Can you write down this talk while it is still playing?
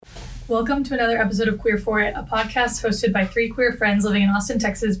Welcome to another episode of Queer For It, a podcast hosted by three queer friends living in Austin,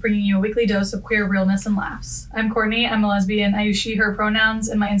 Texas, bringing you a weekly dose of queer realness and laughs. I'm Courtney, I'm a lesbian, I use she, her pronouns,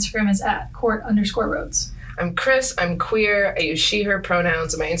 and my Instagram is at @court_roads. I'm Chris, I'm queer, I use she, her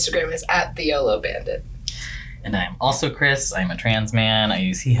pronouns, and my Instagram is at the YOLO Bandit. And I'm also Chris, I'm a trans man, I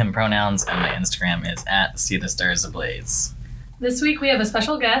use he, him pronouns, and my Instagram is at See the Stars Ablaze. This week we have a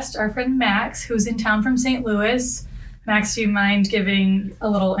special guest, our friend Max, who's in town from St. Louis. Max, do you mind giving a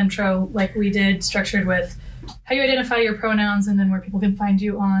little intro like we did, structured with how you identify your pronouns and then where people can find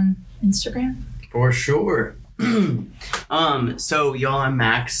you on Instagram? For sure. So y'all, I'm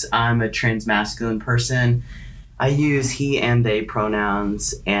Max. I'm a transmasculine person. I use he and they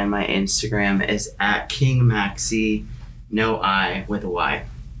pronouns, and my Instagram is at KingMaxi, no I with a Y.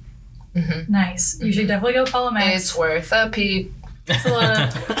 Mm-hmm. Nice. You should definitely go follow Max. It's worth a peep. It's a lot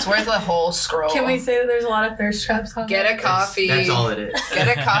of... It's worth a whole scroll. Can we say that there's a lot of thirst traps on Get there? a coffee. That's all it is.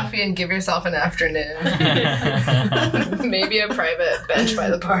 Get a coffee and give yourself an afternoon. Maybe a private bench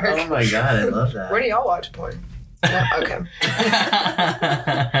by the park. Oh my god, I love that. Where do y'all watch porn? No? Okay.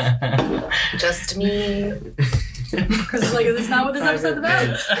 Just me. Because it's like, is this not what this episode's about?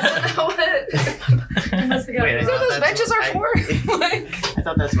 Is that what? Unless we got Wait, I Is that thought what those that's benches what are for? Like, I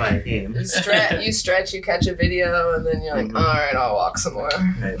thought that's why I came. you stretch, you catch a video, and then you're like, Mhm. all right, I'll walk some more.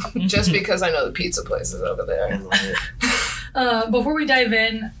 Right. Just because I know the pizza place is over I there. love it. Before we dive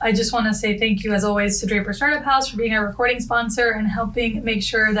in, I just want to say thank you, as always, to Draper Startup House for being our recording sponsor and helping make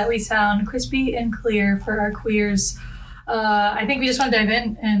sure that we sound crispy and clear for our queers. I think we just want to dive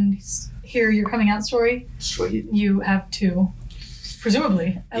in and hear your coming out story. Sweet. You have two,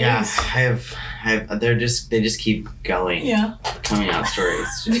 presumably, at Yeah, least. I have. They just keep going. Yeah. Coming out stories.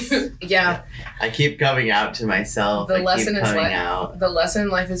 Just, Yeah, I keep coming out to myself. The I lesson keep is coming like- out. the lesson in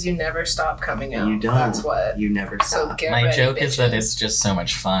life is you never stop coming out. You don't. That's what. You never So stop. get My ready, joke is that bitches. it's just so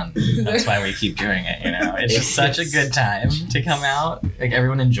much fun. That's why we keep doing it, you know? It's just such a good time to come out. Like,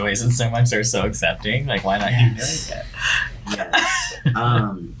 everyone enjoys it so much. They're so accepting. Like, why not keep doing it? Yes.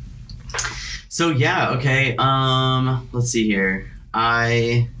 So yeah, okay. Let's see here.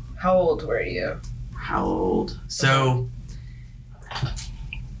 How old were you? How old? So,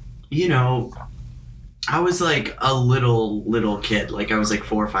 you know, I was like a little kid. Like I was like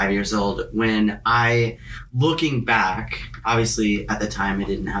 4 or 5 years old when looking back, obviously at the time I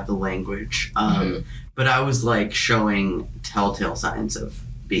didn't have the language, but I was like showing telltale signs of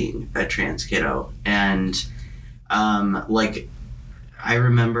being a trans kiddo. And like I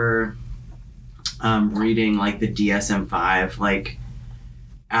remember reading like the DSM-5 like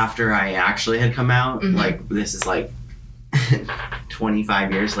after I actually had come out. Mhm. Like this is like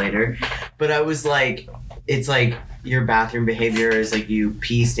 25 years later, but I was like, it's like your bathroom behavior is like you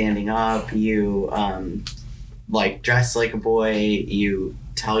pee standing up, you like dress like a boy, you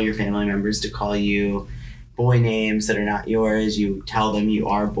tell your family members to call you boy names that are not yours, you tell them you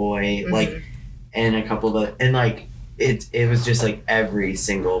are boy, like, and a couple of and like it was just like every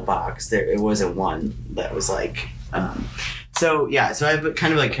single box there. It wasn't one that was like so yeah, so I have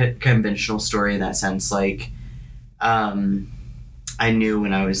kind of like a conventional story in that sense. Like I knew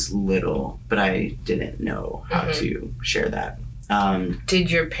when I was little, but I didn't know how to share that.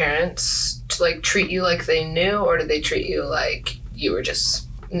 Did your parents like treat you like they knew, or did they treat you like you were just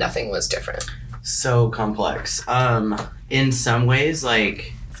nothing was different? So complex. In some ways,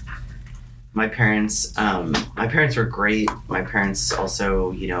 like my parents were great. My parents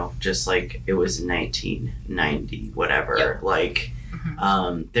also, you know, just like it was 1990, whatever. Yep. Like,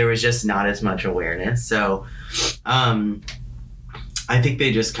 there was just not as much awareness. So, I think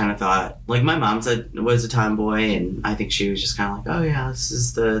they just kind of thought, like my mom was a tomboy, and I think she was just kind of like, oh yeah, this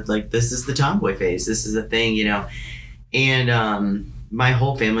is the tomboy phase. This is the thing, you know. And my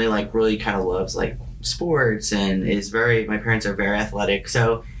whole family like really kind of loves like sports and my parents are very athletic.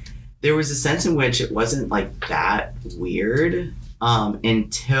 So there was a sense in which it wasn't like that weird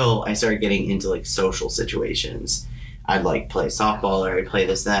until I started getting into like social situations. I'd like play softball or I'd play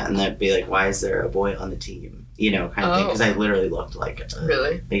this, that, and they'd be like, why is there a boy on the team? You know, kind of thing. Because I literally looked like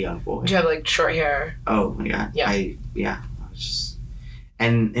a young boy. Did you have like short hair? Oh my god. Yeah. I was just,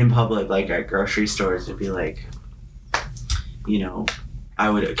 and in public, like at grocery stores, it'd be like, you know,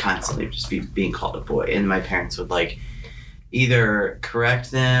 I would constantly just be being called a boy, and my parents would like either correct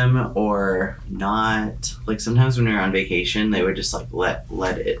them or not. Like sometimes when we were on vacation, they would just like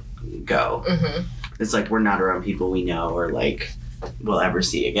let it go. Mm-hmm. It's like we're not around people we know or like we'll ever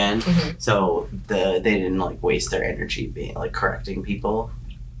see again. Mm-hmm. So they didn't like waste their energy being like correcting people.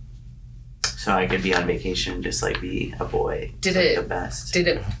 So I could be on vacation and just like be a boy. Did like, it- the best?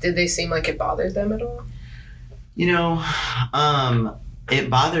 Did they seem like it bothered them at all? You know, it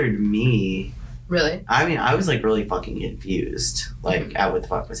bothered me. Really? I mean, I was like really fucking confused, like at what the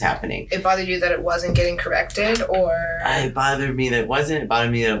fuck was happening. It bothered you that it wasn't getting corrected, or It bothered me that it wasn't. It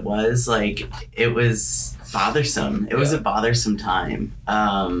bothered me that it was. Like, it was bothersome. It was a bothersome time.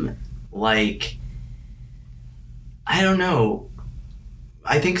 Like, I don't know.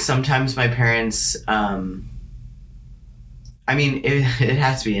 I think sometimes my parents, I mean, it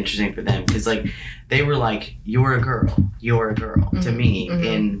has to be interesting for them because, like, they were like, you're a girl to me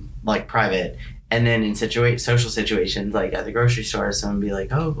in, like, private. And then in social situations, like at the grocery store, someone would be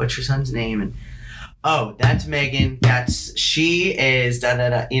like, oh, what's your son's name? And, oh, that's Megan. She is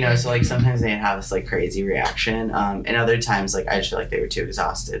da-da-da. You know, so, like, sometimes they have this, like, crazy reaction. And other times, like, I just feel like they were too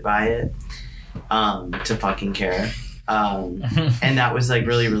exhausted by it to fucking care. And that was, like,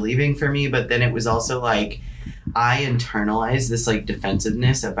 really relieving for me. But then it was also, like, I internalized this, like,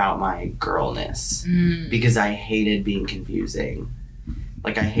 defensiveness about my girlness because I hated being confusing.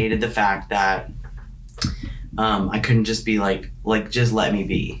 Like, I hated the fact that I couldn't just be like just let me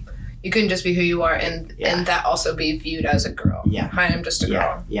be. You couldn't just be who you are and that also be viewed as a girl. Yeah. Hi, I'm just a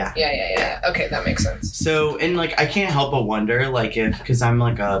girl. Yeah. Okay, that makes sense. So, and, like, I can't help but wonder, like, if, because I'm,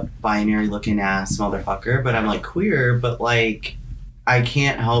 like, a binary looking ass motherfucker, but I'm, like, queer, but, like, I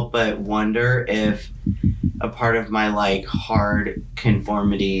can't help but wonder if a part of my, like, hard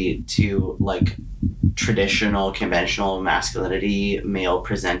conformity to, like, traditional conventional masculinity, male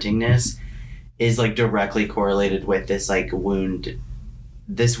presentingness is, like, directly correlated with this, like,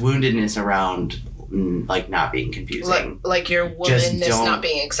 woundedness around, like, not being confusing. Like your womanness not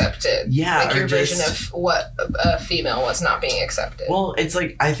being accepted. Yeah. Like your version of what a female was not being accepted. Well, it's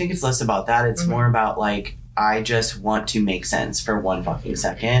like, I think it's less about that. It's more about, like, I just want to make sense for one fucking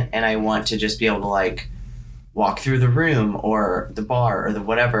second, and I want to just be able to, like, walk through the room or the bar or the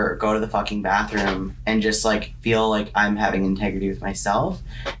whatever, go to the fucking bathroom and just, like, feel like I'm having integrity with myself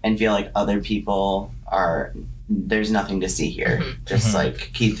and feel like other people there's nothing to see here. Just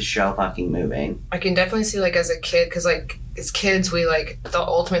like keep the show fucking moving. I can definitely see, like, as a kid, because, like, as kids, we, like, the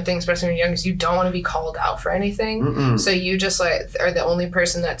ultimate thing, especially when you're young, is you don't want to be called out for anything. So you just, like, are the only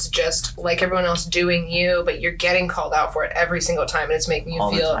person that's just like everyone else doing you, but you're getting called out for it every single time, and it's making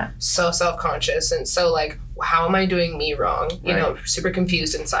you feel so self-conscious and so, like, how am I doing me wrong? You know, super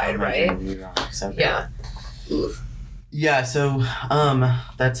confused inside, right? So yeah. Oof. Yeah, so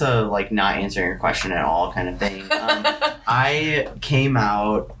that's a, like, not answering your question at all kind of thing. I came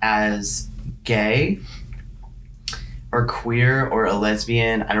out as gay or queer or a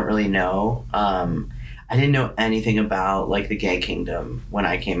lesbian. I don't really know. I didn't know anything about, like, the gay kingdom when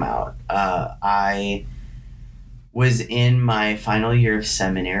I came out. I was in my final year of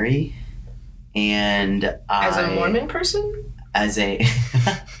seminary, and as a Mormon person? As a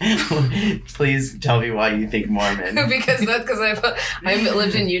please tell me why you think Mormon. because I've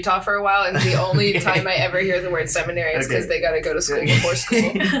lived in Utah for a while, and the only time I ever hear the word seminary is because they got to go to school before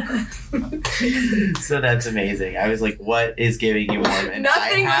school. So that's amazing. I was like, what is giving you Mormon?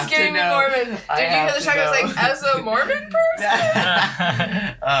 Nothing was giving me Mormon. Did you hear the shock? I was like, as a Mormon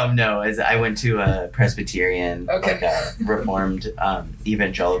person? No, as I went to a Presbyterian, like a Reformed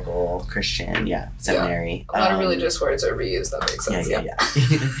evangelical Christian, seminary. A lot of religious words are reused. That makes sense.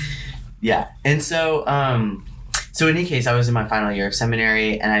 Yeah. And so, so in any case, I was in my final year of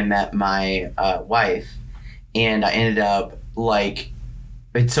seminary, and I met my wife, and I ended up, like,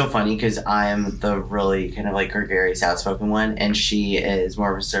 it's so funny because I'm the really kind of, like, gregarious, outspoken one, and she is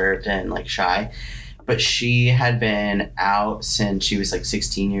more reserved and, like, shy. But she had been out since she was, like,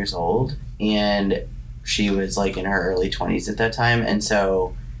 16 years old, and she was, like, in her early 20s at that time, and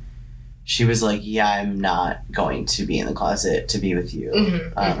so she was like, yeah, I'm not going to be in the closet to be with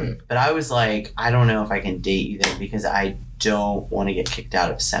you. But I was like, I don't know if I can date you then because I don't want to get kicked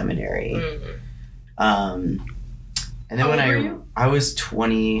out of seminary. And then I was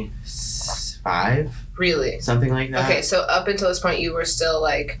 25. Really? Something like that. Okay, so up until this point, you were still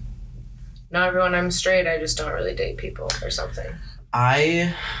like, not everyone, I'm straight, I just don't really date people or something.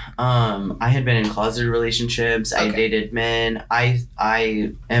 I had been in closeted relationships. I dated men. I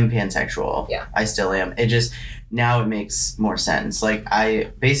am pansexual. Yeah. I still am. It just, now it makes more sense. Like,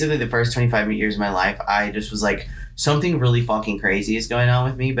 basically the first 25 years of my life, I just was like, something really fucking crazy is going on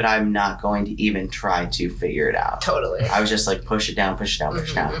with me, but I'm not going to even try to figure it out. Totally. I was just like, push it down.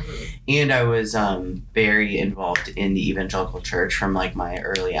 And I was very involved in the evangelical church from, like, my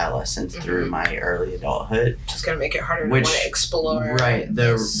early adolescence through my early adulthood. Just gonna make it harder to want to explore. Right.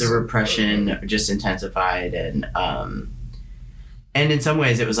 The repression just intensified, and in some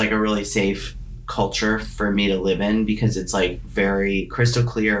ways it was, like, a really safe culture for me to live in because it's like very crystal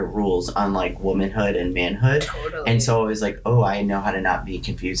clear rules on like womanhood and manhood. Totally. And so I was like, oh, I know how to not be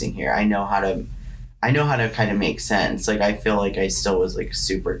confusing here. I know how to kind of make sense. Like, I feel like I still was like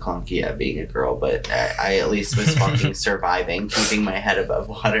super clunky at being a girl, but I at least was fucking surviving, keeping my head above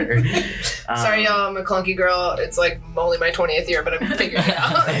water. Sorry, y'all, I'm a clunky girl. It's like only my 20th year, but I'm figuring it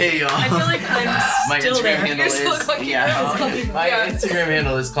out. Hey, y'all. I feel like I'm My still Instagram there. handle You're still is a clunky yeah. girl. Clunky girl. My Yeah. Instagram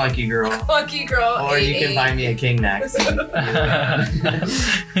handle is clunky girl. Clunky girl. Or you can 88. find me at King Max.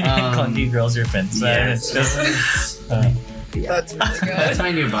 Clunky girls your Finsta. yes. It's just Yeah. That's really good. That's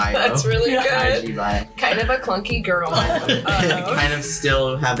my new bio. That's really good. IG bio. Kind of a clunky girl. Kind of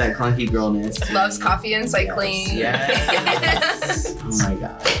still have that clunky girlness. Loves coffee and cycling. Yes. Oh my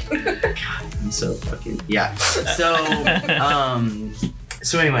god. God, I'm so fucking yeah. So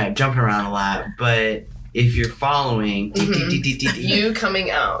so anyway, I'm jumping around a lot, but if you're following You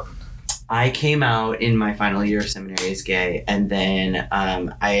coming out. I came out in my final year of seminary as gay, and then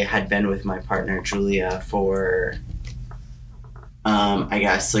I had been with my partner Julia for I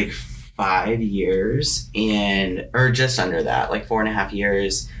guess like 5 years or just under that, like 4.5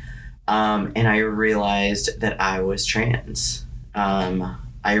 years. And I realized that I was trans.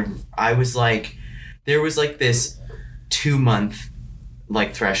 I was like, there was like this 2-month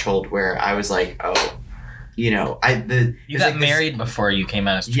like threshold where I was like, oh, you know, you got married before you came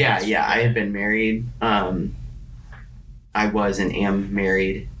out as trans. Yeah, I had been married. I was and am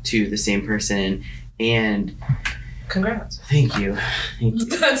married to the same person, and Congrats. thank you.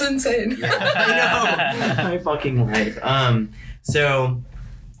 That's insane. Yeah, I know. My fucking life. So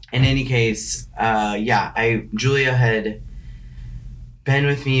in any case, Julia had been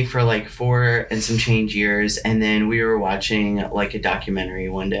with me for like 4 and some change years, and then we were watching like a documentary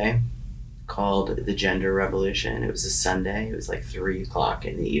one day called The Gender Revolution. It was a Sunday. It was like 3:00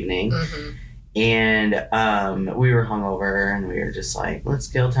 in the evening. Mm-hmm. And we were hungover, and we were just like, let's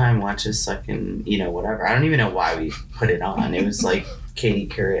kill time, watch this fucking, you know, whatever. I don't even know why we put it on. It was like Katie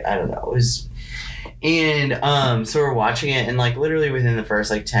Couric, I don't know. It was, and so we're watching it, and like literally within the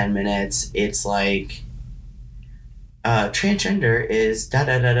first like 10 minutes, it's like, transgender is da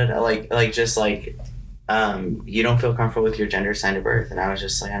da da da da, like just like, you don't feel comfortable with your gender assigned at birth, and I was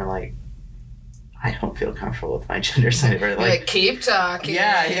just like, kind of like, I don't feel comfortable with my gender assigned at birth. Like, keep talking.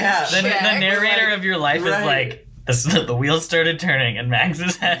 Yeah. The narrator of your life is like, the wheels started turning in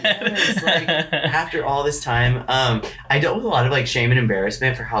Max's head. Yes, like, after all this time, I dealt with a lot of like shame and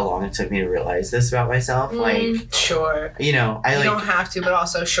embarrassment for how long it took me to realize this about myself. Like, sure. you know, You don't have to, but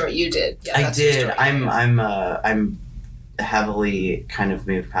also sure you did. Yeah, I that's your did. story. I'm heavily kind of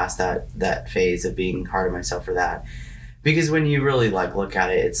moved past that phase of being hard on myself for that, because when you really like look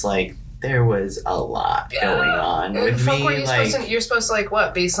at it, it's like there was a lot going on with Fuck, me. were you Like, you're supposed to like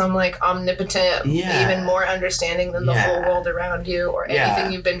what? Be some like omnipotent, even more understanding than the whole world around you or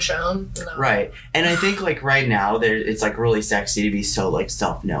anything you've been shown. No. Right. And I think like right now it's like really sexy to be so like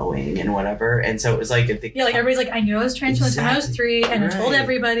self-knowing and whatever. And so it was like like everybody's like, I knew I was trans from the time I was 3, and I told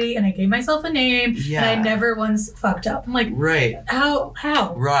everybody, and I gave myself a name, and I never once fucked up. I'm like, how?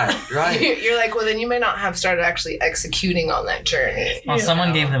 Right. You're like, well, then you may not have started actually executing on that journey. Well,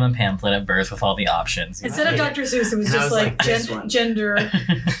 someone gave them a pamphlet at birth with all the options. Instead of Dr. Seuss, it was And I just was like,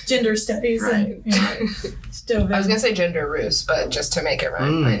 gender studies. Right. And, you know, still I was gonna say gender roost, but just to make it right. I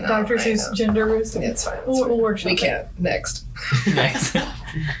know, Dr. Seuss, gender roost. It's fine. We'll workshop We it. can't. Next. Nice.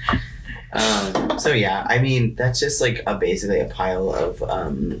 So yeah, I mean that's just like basically a pile of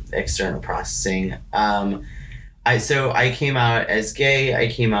external processing. I came out as gay, I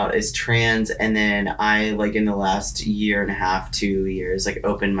came out as trans, and then I like in the last 1.5 to 2 years like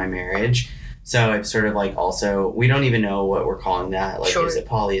opened my marriage. So I've sort of like also, we don't even know what we're calling that. Like, is it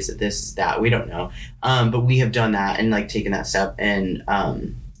poly? Is it this? Is that? We don't know. But we have done that and like taken that step, and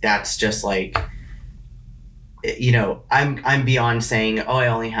that's just like, you know, I'm beyond saying, oh, I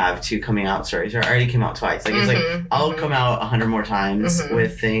only have 2 coming out stories, or I already came out twice. Like, it's like, I'll come out 100 more times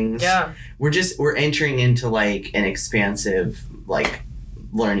with things. Yeah. We're entering into like an expansive, like,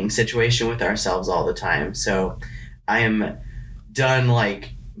 learning situation with ourselves all the time. So I am done,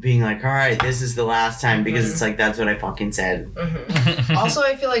 like, being like, all right, this is the last time, because it's like, that's what I fucking said. Also,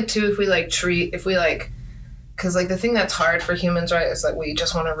 I feel like too, if we because like the thing that's hard for humans, right, is that we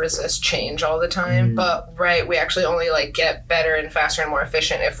just want to resist change all the time. But right, we actually only like get better and faster and more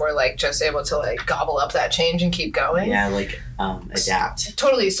efficient if we're like just able to like gobble up that change and keep going. Yeah, like adapt.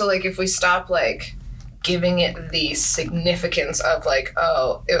 Totally. So like if we stop like giving it the significance of like,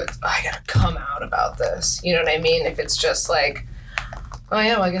 oh, I gotta come out about this. You know what I mean? If it's just like, Oh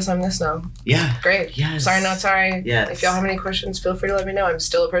yeah, well I guess I'm this now. Yeah. Great. Yes. Sorry, not sorry. Yes. If y'all have any questions, feel free to let me know. I'm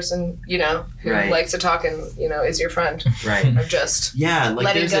still a person, who Right. likes to talk and, is your friend. Right. I'm just Yeah, like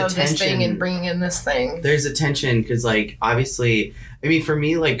letting there's go a of this thing tension. and bringing in this thing. There's a tension because, like, obviously, I mean, for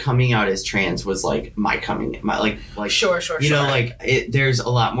me, like, coming out as trans was like my Sure. there's a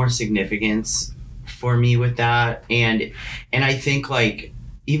lot more significance for me with that, and I think, like,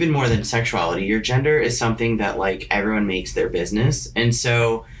 even more than sexuality, your gender is something that, like, everyone makes their business, and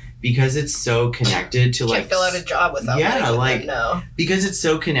so because it's so connected to, like, Can't fill out a job without no. Because it's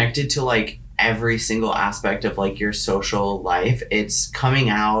so connected to, like, every single aspect of, like, your social life, it's coming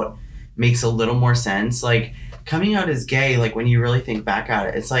out makes a little more sense. Like, coming out as gay, like, when you really think back at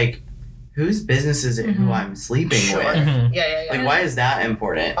it, it's like, whose business is it who I'm sleeping with? Mhm. Yeah. Like, why is that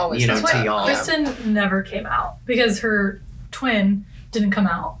important? Always. That's To why y'all? Kristen never came out because her twin didn't come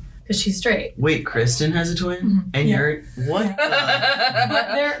out because she's straight. Wait, Kristen has a twin? Mhm. And Yeah. you're what?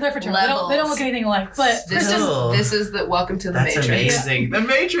 But they're fraternal. They don't look anything alike. But This is the welcome to the That's Matrix. amazing. The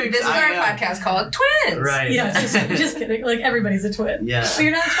Matrix. This is our podcast called Twins. Right. yeah, just kidding. Like everybody's a twin. Yeah. But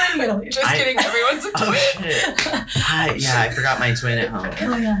you're not a twin. You gotta leave. Just kidding, everyone's a Oh twin. shit. I forgot my twin at home.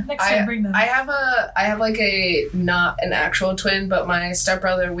 Oh yeah. Next time, bring them. I have like a not an actual twin, but my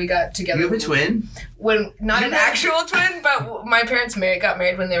stepbrother, we got together. You have a twin? When not an actual twin, but my parents got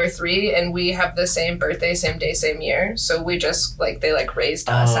married when they were 3, and we have the same birthday, same day, same year. So we just they raised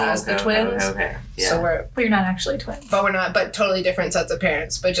us as the twins. Okay. Yeah. So But you're not actually twins. we're not, but totally different sets of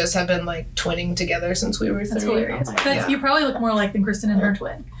parents, but just have been twinning together since we were 3. That's hilarious. Oh my That's, God. you probably look more like than Kristen and her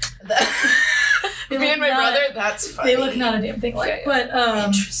twin. They Me look and my not- brother, that's funny. They look not a damn thing alike. Yeah, But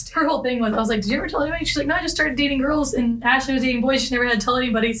Interesting. her whole thing was, I was like, did you ever tell anybody? She's like, no, I just started dating girls, and Ashley was dating boys. She never had to tell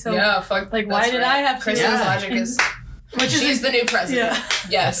anybody. So Yeah, fuck. like, why that's did right. I have to? Kristen's Yeah. logic is Which she's is the new president. Yeah.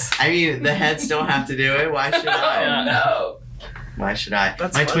 Yes. I mean, the heads don't have to do it. Why should I? Yeah. No. Why should I?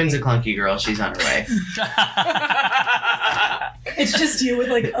 That's My funny. twin's a clunky girl. She's on her way. It's just you with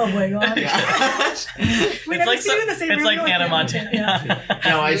like a wig on. Yeah. We It's never like see you in the same it's room. like You're Hannah yeah. Montana. Yeah.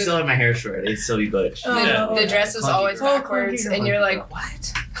 No, I still have my hair short. It'd still be butch. Oh, Yeah. The dress is Clunky always girl. backwards, Oh, clunky and you're girl. like,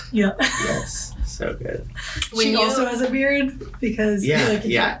 what? Yeah. Yes. So good. When she you- also has a beard because Yeah, like,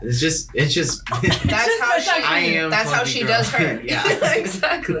 yeah. It's just. That's how That's she. how I am That's how clunky she girl. does her. Yeah.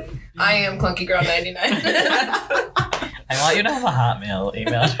 Exactly. I am Clunky Girl 99. I want you to have a Hotmail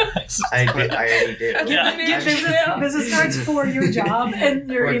email address. I already do. That's Yeah. the new Get Gmail. business cards for your job, and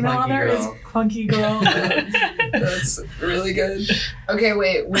your Or email on clunky there is girl. clunky girl. That's really good. Okay,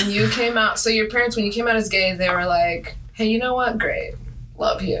 wait. When you came out, so your parents, when you came out as gay, they were like, "Hey, you know what? Great,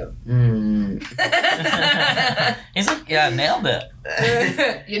 love you." He's like, yeah, nailed it.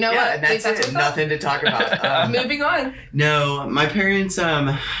 You know yeah, what? and that's Wait, it. what we Nothing to talk about. thought? Moving on. No, my parents,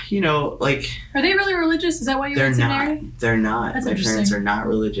 like, Are they really religious? Is that why you they're went to not. seminary? They're not. That's My parents interesting. are not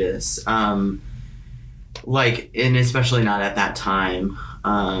religious. And especially not at that time.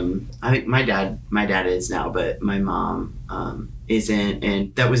 My dad is now, but my mom isn't,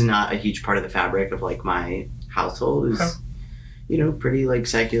 and that was not a huge part of the fabric of like my household. It was, Huh. pretty like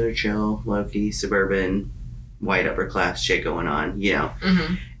secular, chill, low-key, suburban, white upper class shit going on,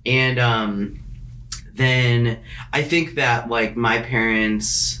 Mm-hmm. And then I think that like my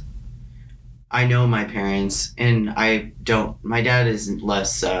parents, I know my parents, and my dad is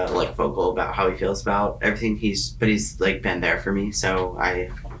less like vocal about how he feels about everything. But he's like been there for me, so I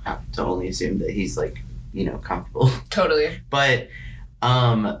have to only assume that he's like, comfortable. Totally. But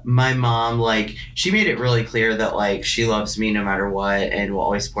my mom, like, she made it really clear that like she loves me no matter what and will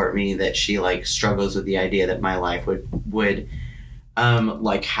always support me, that she like struggles with the idea that my life would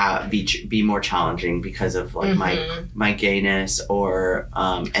like be more challenging because of like my gayness, or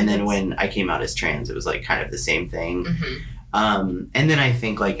and then when I came out as trans, it was like kind of the same thing. Mm-hmm. And then I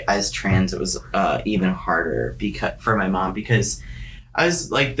think like as trans, it was even harder for my mom, because I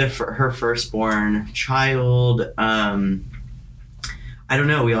was like her firstborn child. I don't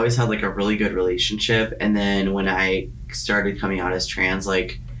know. We always had like a really good relationship, and then when I started coming out as trans,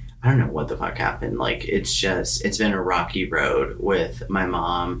 like, I don't know what the fuck happened. Like, it's been a rocky road with my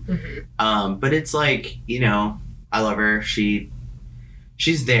mom. Mm-hmm. But it's like, I love her.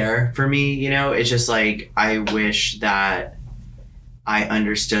 She's there for me, It's just like, I wish that I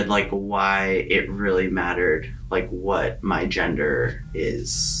understood like why it really mattered, like what my gender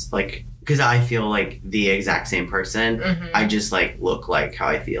is, like, because I feel like the exact same person. Mm-hmm. I just like look like how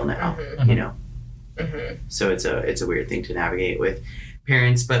I feel now, Mhm. Mm-hmm. So it's a weird thing to navigate with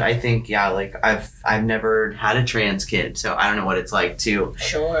parents. But I think, yeah, like I've never had a trans kid, so I don't know what it's like to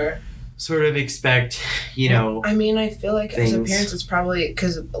Sure. sort of expect, you know. I mean, I feel like as a things. parent, it's probably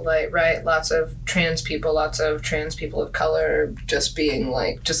because, like, right, lots of trans people of color just being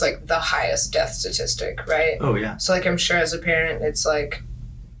just the highest death statistic, right? Oh yeah. So, like, I'm sure as a parent, it's like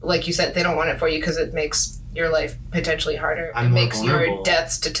you said, they don't want it for you because it makes your life potentially harder. I'm it more makes your vulnerable.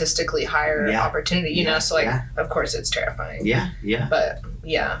 death statistically higher Yeah. opportunity, you know? Yeah, So, like, yeah. of course, it's terrifying. Yeah, yeah. But,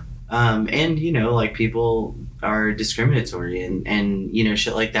 yeah. And you know, like, people are discriminatory and you know,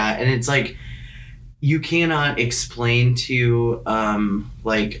 shit like that, and it's like you cannot explain to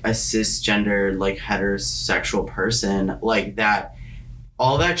like a cisgender, like, heterosexual person like that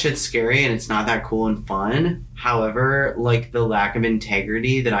all that shit's scary and it's not that cool and fun. However, like, the lack of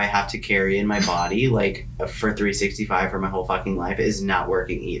integrity that I have to carry in my body, like, for 365 for my whole fucking life is not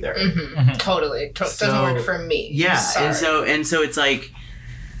working either. Totally. So- Doesn't work for me. Yeah, Sorry. and so it's like,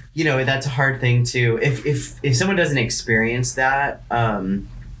 you know, that's a hard thing to if someone doesn't experience that,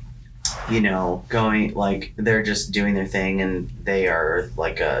 you know, going, like, they're just doing their thing and they are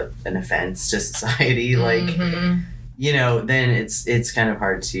like an offense to society, like, Mhm. you know, then it's kind of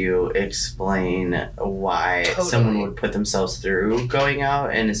hard to explain why Totally. someone would put themselves through going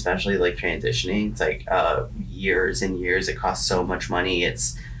out, and especially like transitioning. It's like years and years. It costs so much money.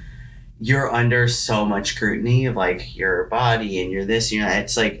 You're under so much scrutiny of, like, your body and your this, you know,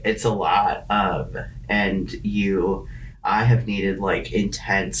 it's like, it's a lot. And I have needed, like,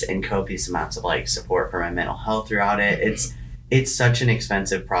 intense and copious amounts of, like, support for my mental health throughout it. It's such an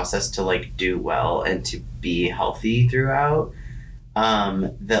expensive process to, like, do well and to be healthy throughout,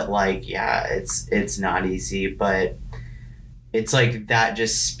 that, like, yeah, it's not easy, but it's like that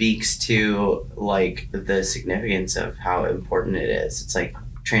just speaks to, like, the significance of how important it is. It's like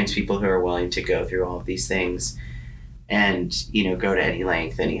trans people who are willing to go through all of these things and, you know, go to any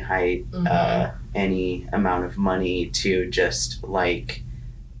length, any height, any amount of money to just, like,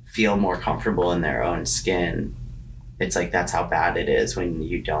 feel more comfortable in their own skin. It's like, that's how bad it is when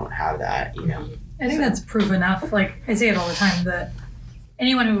you don't have that, you know. I think that's proof enough. Like, I say it all the time that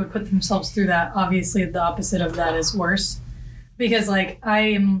anyone who would put themselves through that, obviously the opposite of that is worse. Because, like, I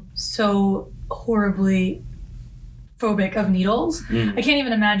am so horribly phobic of needles. I can't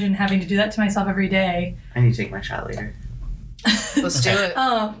even imagine having to do that to myself every day. I need to take my shot later. Let's do it.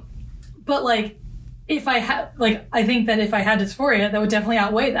 But, like, if I had, like, I think that if I had dysphoria, that would definitely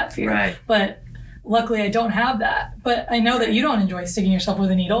outweigh that fear. Right. But luckily I don't have that. But I know that you don't enjoy sticking yourself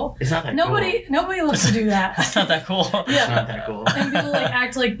with a needle. It's not that Nobody loves to do that. That's not that cool. cool. It's not that cool. And people, like,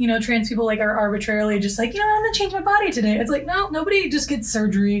 act like, you know, trans people, like, are arbitrarily just like, you know, I'm gonna change my body today. It's like, no, nobody just gets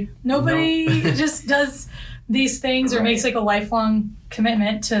surgery. Nobody just does these things or Right. makes, like, a lifelong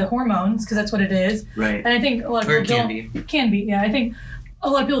commitment to hormones, because that's what it is. Right. And I think a lot of Or people it don't. Can be, yeah. I think a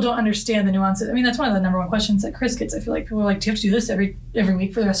lot of people don't understand the nuances. I mean, that's one of the number one questions that Chris gets. I feel like people are like, do you have to do this every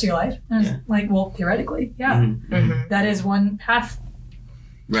week for the rest of your life? And Yeah. it's like, well, theoretically, yeah. Mhm. That is one path,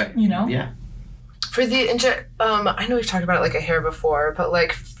 Right. you know? Yeah. For the I know we've talked about it like a hair before, but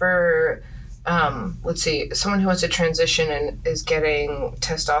like for let's see, someone who wants to transition and is getting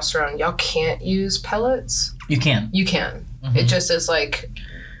testosterone, y'all can't use pellets. You can. You can. Mhm. It just is like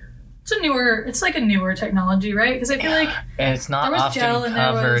It's like a newer technology, right? Because I feel like And it's not There was often gel and there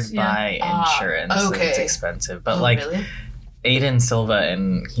covered was- yeah. by insurance. So okay. it's expensive. But oh, like really? Aiden Silva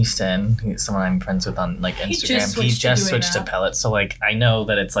in Houston, who's someone I'm friends with on like He just Instagram, he switched to just doing switched to that. pellets. So like I know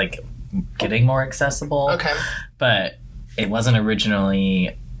that it's like getting more accessible. Okay. But it wasn't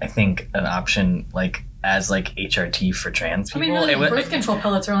originally, I think, an option like as like HRT for trans I people. mean, really, It wa- birth control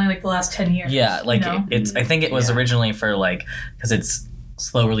pellets are only like the last 10 years. Yeah, like you know? it's. I think it was Yeah. originally for like because it's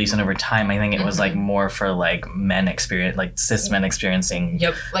slow release and over time. I think it was like more for like men experience, like cis men experiencing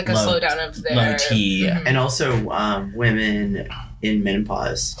Yep. Like a Low- slowdown of their low T. Mhm. And also women in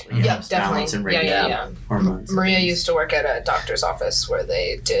menopause. You Yeah, know, balance and definitely. Yeah, regulate hormones. and Maria things. used to work at a doctor's office where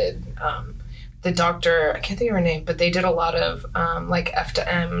they did the doctor, I can't think of her name, but they did a lot of like F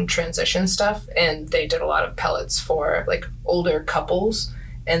to M transition stuff, and they did a lot of pellets for like older couples,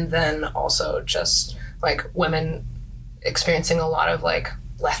 and then also just like women experiencing a lot of like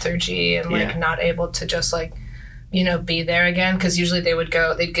lethargy and like Yeah. not able to just like, you know, be there again, because usually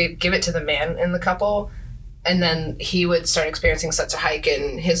they'd give it to the man in the couple, and then he would start experiencing such a hike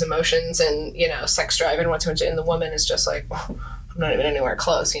in his emotions and, you know, sex drive and what's much, and the woman is just like, oh, I'm not even anywhere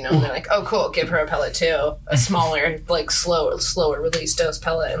close, you know, and they're like, oh cool, give her a pellet too, a smaller like slower release dose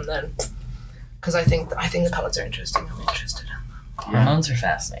pellet, and then because I think the pellets are interesting. I'm interested in them. Hormones are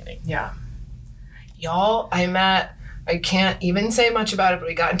fascinating. Yeah, y'all, I can't even say much about it, but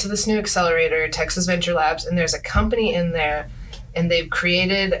we got into this new accelerator, Texas Venture Labs, and there's a company in there, and they've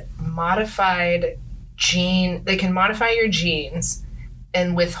created modified gene. They can modify your genes,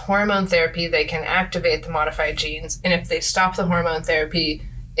 And with hormone therapy, they can activate the modified genes. And if they stop the hormone therapy,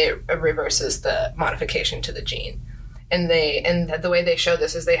 it reverses the modification to the gene. And the way they showed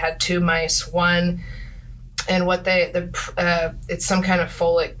this is they had 2 mice, one, and what it's some kind of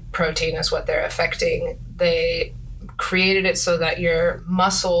folic protein is what they're affecting. They created it so that your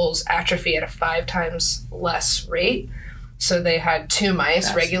muscles atrophy at a 5 times less rate. So they had 2 mice,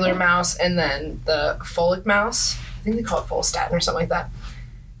 That's regular cool. mouse, and then the folic mouse. I think they call it folstatin or something like that.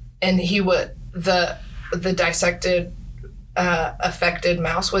 And the dissected affected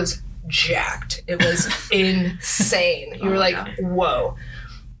mouse was jacked. It was insane. You were like, whoa.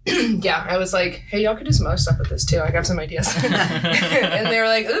 Yeah, I was like, hey, y'all could do some other stuff with this too. I got some ideas. And they were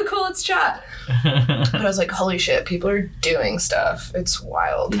like, ooh, cool, let's chat. But I was like, holy shit, people are doing stuff. It's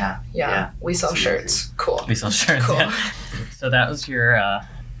wild. Yeah. We sell It's shirts. Cool. We sell shirts. Cool. Yeah. So that was your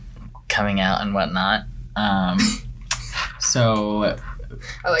coming out and whatnot. So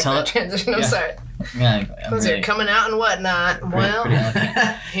I like Tell that it- transition. I'm yeah. sorry. yeah, Those are coming out and whatnot. Well,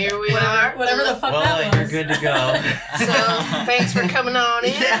 here we are. Whatever the fuck Well, that you're was. good to go. So thanks for coming on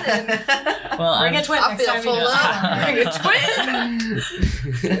in. And well, Bring a twin I next feel time full you up. go. Bring a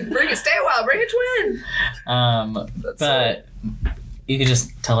twin. Bring it. Stay a while. Bring a twin. That's but you could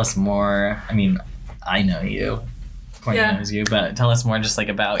just tell us more. I mean, I know you. Courtney Yeah. knows you, but tell us more just like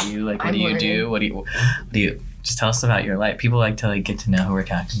about you. Like, what I'm do you learning. do? What do you just tell us about your life? People like to like get to know who we're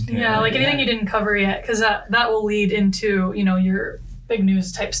talking to. Yeah, like anything you didn't cover yet, because that will lead into, you know, your big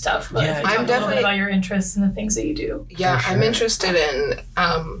news type stuff. But Yeah, if you I'm talk a little definitely- bit about your interests and the things that you do. Yeah, For I'm sure. interested in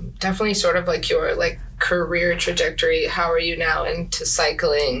definitely sort of like your like career trajectory. How are you now into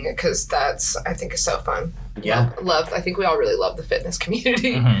cycling? Because that's, I think, is so fun. Yeah. Love. I think we all really love the fitness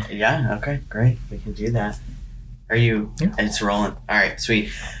community. Mhm. Yeah, okay, great. We can do that. Are you? Yeah. It's rolling. All right, sweet.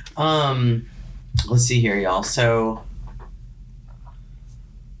 Let's see here, y'all. So,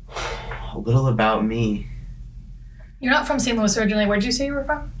 a little about me. You're not from St. Louis originally. Where'd you say you were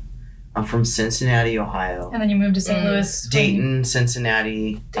from? I'm from Cincinnati, Ohio. And then you moved to St. Louis. when- Dayton,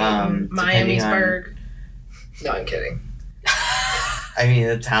 Cincinnati, Dayton, depending on- Miamisburg. No, I'm kidding. I mean,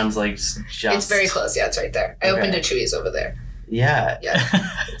 the town's like just. It's very close. Yeah, it's right there. I opened Okay. a Chewy's over there. Yeah, Yeah,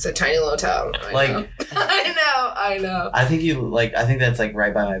 it's a tiny little town. I Like- know. I know. I think you like. I think that's like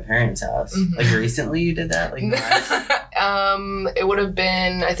right by my parents' house. Mhm. Like recently, you did that. Like, not- It would have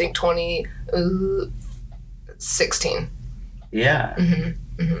been, I think, 2016. yeah,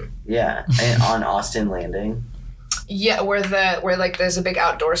 Mm-hmm. yeah, and on Austin Landing. Yeah, where like there's a big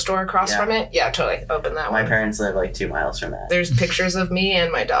outdoor store across Yeah. from it. Yeah, totally. Open that My one. parents live like 2 miles from that. There's pictures of me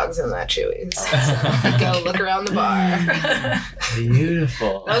and my dogs in that Chewy's. Oh. So go look around the bar.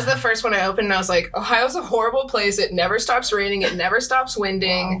 Beautiful. That was the first one I opened, and I was like, Ohio's a horrible place. It never stops raining. It never stops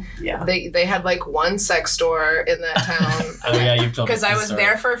winding. Wow. Yeah. They had like one sex store in that town. Oh yeah, you've told us Because I this was story.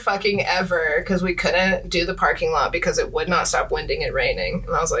 there for fucking ever because we couldn't do the parking lot because it would not stop winding and raining.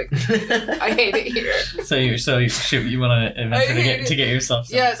 And I was like, I hate it here. So you want to I hate to get yourself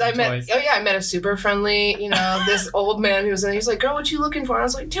some, Yes, I some met. toys. Oh yeah, I met a super friendly, this old man who was in there. He's like, "Girl, what you looking for?" And I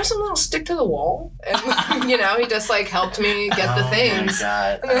was like, "Do you have something that'll stick to the wall?" And he just like helped me get the things. Oh my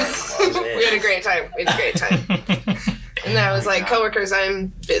God. And I then love it. we had a great time. And then I was Oh my like, God. "Coworkers,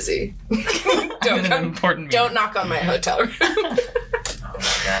 I'm busy. I'm don't in an come. important Don't meeting. knock on my hotel room." Oh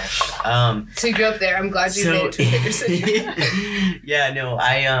my gosh. So you grew up there. I'm glad you made it to a bigger city. Yeah, no,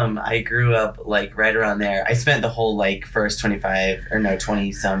 I grew up like right around there. I spent the whole like first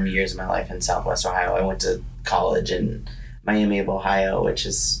 20 some years of my life in Southwest Ohio. I went to college in Miami of Ohio, which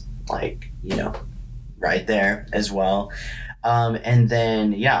is like, right there as well. And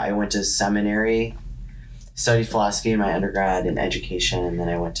then, I went to seminary, studied philosophy in my undergrad and education, and then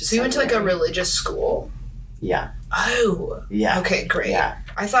I went to So you went to like a seminary. religious school. Yeah. Oh. Yeah. Okay, great. Yeah.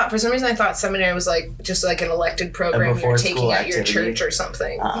 I thought for some reason I thought seminary was like just like an elected program you're before taking school at your activity. church or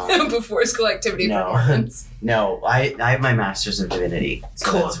something. Uh-uh. Before school activity No. for Mormons. No, I have my master's of divinity.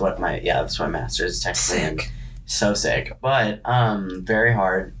 So Cool. that's what my master's is technically in. Sick. So sick. But very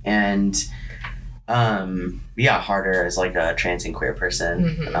hard and harder as like a trans and queer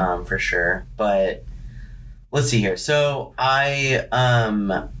person, Mhm. for sure. But let's see here. So I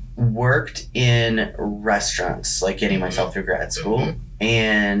worked in restaurants, like getting myself through grad school. Mhm.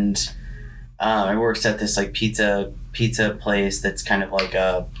 And I worked at this like pizza place that's kind of like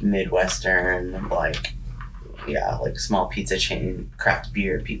a Midwestern like small pizza chain, craft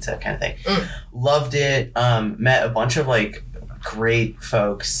beer pizza kind of thing. Mm. Loved it. Met a bunch of like great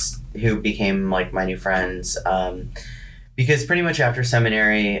folks who became like my new friends. Because pretty much after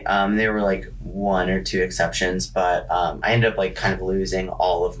seminary, there were like one or two exceptions, but I ended up like kind of losing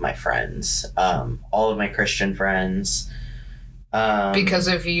all of my friends, all of my Christian friends. Because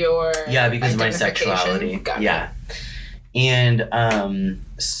of your because of my identification? sexuality. Got it. Yeah. And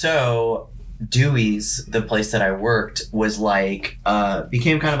so Dewey's, the place that I worked, was like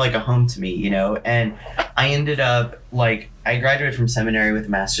became kind of like a home to me, you know. And I ended up like I graduated from seminary with a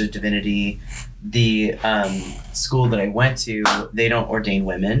Master's of Divinity. The school that I went to, they don't ordain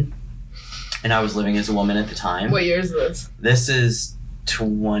women, and I was living as a woman at the time. What year is this? This is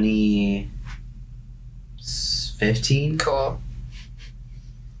 2015. Cool.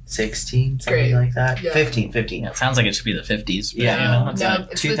 16, something Great. like that. Yeah. 15. Yeah, it sounds like it should be the 50s. But, Yeah. you know, it's No,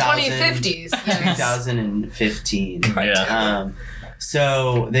 not- it's the 2000, 2050s. Yes. 2015. Yeah.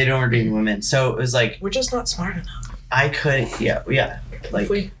 So they don't ordain women. So it was like We're just not smart enough. I couldn't. Yeah. Like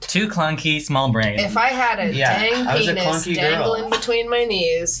Too clunky, small brain. If I had a Yeah, dang I was a penis clunky girl. dangling between my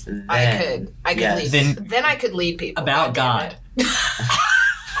knees, I could yes. lead. Then I could lead people. About God damn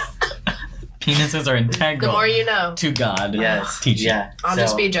Penises are it. integral The more you know. to God. yes. Teaching. Yeah. I'll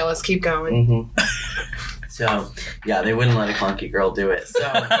just be jealous. Keep going. Mhm. So yeah, they wouldn't let a clunky girl do it. So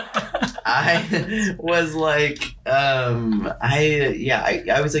I was like, I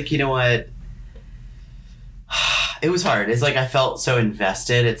was like, you know what? It was hard. It's like I felt so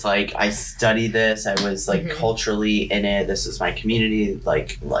invested. It's like I studied this. I was like culturally in it. This is my community.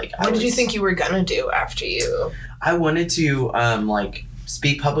 Like What did you think you were gonna do after you? I wanted to like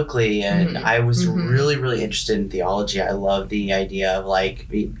speak publicly, and I was really, really interested in theology. I love the idea of like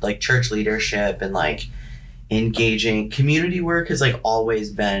church leadership and like engaging. Community work has like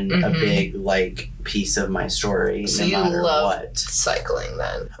always been a big like piece of my story. So no you matter love what. cycling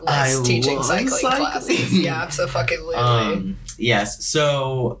then? Less teaching love cycling classes. cycling. Yeah, absolutely. Yes.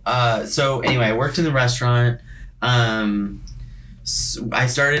 So anyway, I worked in the restaurant. I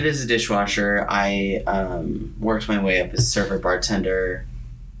started as a dishwasher. I worked my way up as server, bartender,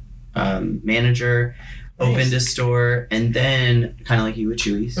 manager, opened a store, and then kind of like you with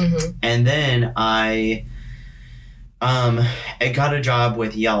Chewy's. And then I got a job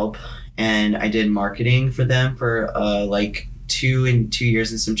with Yelp, and I did marketing for them for like 2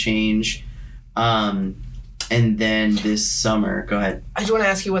 years and some change. And then this summer, go ahead. I just want to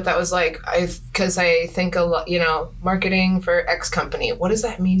ask you what that was like. Because I think a lot, marketing for X company. What does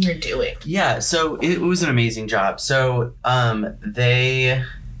that mean you're doing? Yeah, so it was an amazing job. So they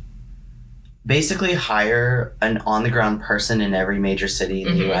basically hire an on-the-ground person in every major city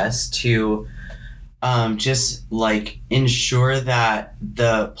in the U.S. to just like ensure that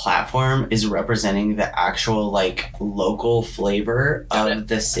the platform is representing the actual like local flavor of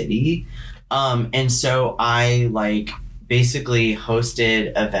the city. And so I like basically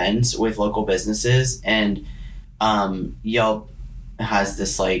hosted events with local businesses, and Yelp has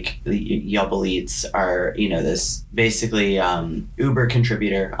this like the Yelp Elites are this basically Uber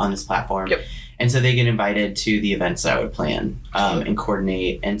contributor on this platform. Yep. And so they get invited to the events that I would plan and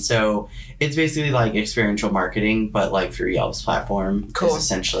coordinate. And so it's basically like experiential marketing, but like through Yelp's platform. Cool. Is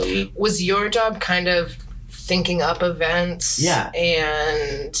essentially. Was your job kind of thinking up events? Yeah.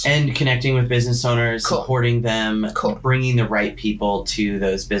 And connecting with business owners, supporting them, bringing the right people to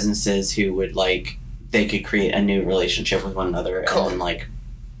those businesses who would like, they could create a new relationship with one another and then like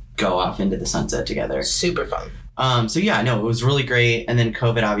go off into the sunset together. Super fun. So yeah, no, it was really great. And then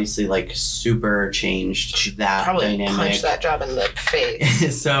COVID obviously like super changed that Probably dynamic. punched that job in the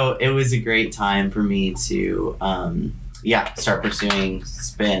face. So it was a great time for me to start pursuing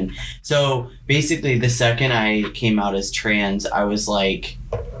spin. So basically the second I came out as trans, I was like,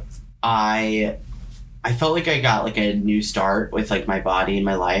 I felt like I got like a new start with like my body and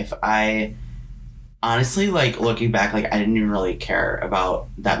my life. I honestly, like looking back, like I didn't even really care about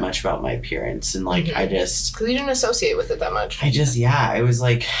that much about my appearance, and like I just because you didn't associate with it that much. I was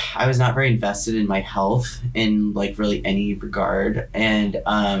like I was not very invested in my health in like really any regard, and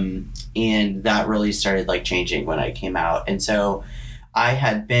that really started like changing when I came out. And so I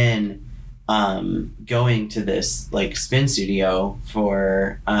had been going to this like spin studio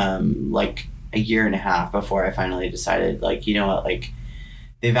for like a year and a half before I finally decided like, you know what, like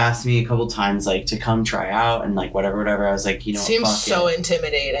they've asked me a couple times like to come try out and like whatever. I was like, you know, seems fuck so it.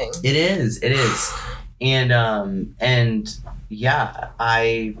 intimidating. It is. And yeah,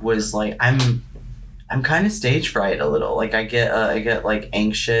 I was like, I'm kind of stage fright a little. Like I get like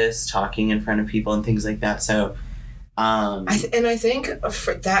anxious talking in front of people and things like that. So I think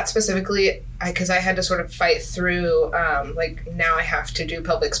for that specifically, because I had to sort of fight through, like now I have to do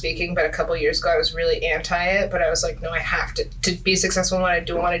public speaking, but a couple years ago I was really anti it, but I was like, no, I have to be successful in what I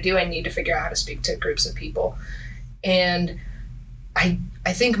do want to do. I need to figure out how to speak to groups of people. And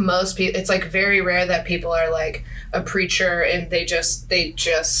I think most people, it's like very rare that people are like a preacher and they just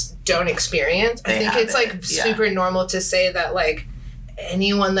don't experience. I think it's like super normal to say that like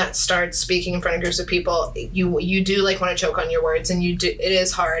anyone that starts speaking in front of groups of people, you do like want to choke on your words, and it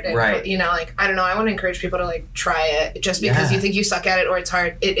is hard. And, right. You know, like, I don't know, I want to encourage people to like try it. Just because you think you suck at it or it's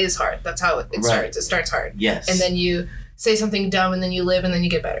hard, it is hard. That's how it starts. It starts hard. Yes. And then you say something dumb and then you live and then you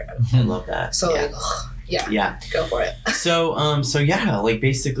get better at it. I love that. So like, yeah, go for it. So yeah, like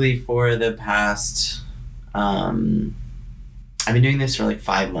basically for the past, I've been doing this for like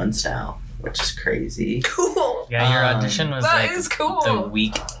 5 months now, which is crazy. Cool. Yeah, your audition was that like is cool. the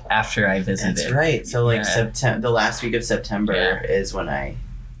week after I visited. That's right. So like the last week of September is when I,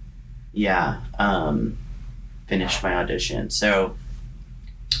 finished my audition. So,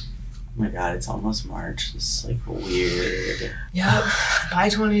 oh my God, it's almost March. This is like weird. Yep. Bye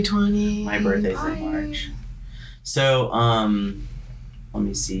 2020. My birthday's in March. So, let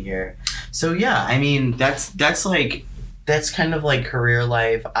me see here. So yeah, I mean, that's kind of like career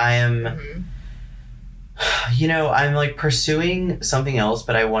life. I am, you know, I'm like pursuing something else,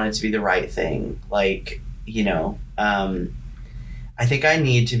 but I want it to be the right thing. Like, you know, I think I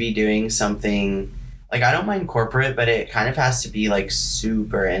need to be doing something, like, I don't mind corporate, but it kind of has to be like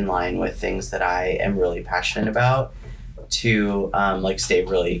super in line with things that I am really passionate about to like stay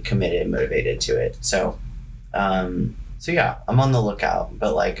really committed and motivated to it. So yeah, I'm on the lookout,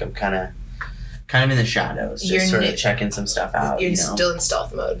 but like I'm kind of in the shadows, just sort of checking some stuff out. You're still in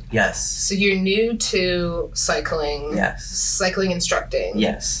stealth mode. Yes. So you're new to cycling. Yes. Cycling instructing.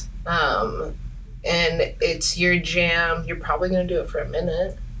 Yes. And it's your jam. You're probably gonna do it for a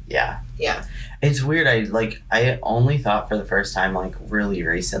minute. Yeah. Yeah. It's weird. I only thought for the first time, like really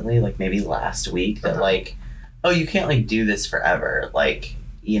recently, like maybe last week, that like, oh, you can't like do this forever. Like,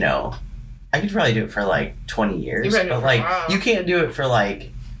 you know, I could probably do it for like 20 years, but like you can't do it for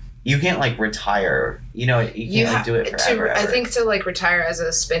like, you can't like retire. You know, you can't like do it forever. I think to like retire as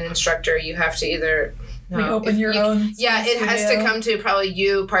a spin instructor, you have to either like open your own. Yeah, it has to come to probably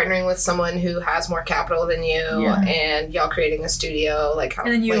you partnering with someone who has more capital than you, and y'all creating a studio. Like how,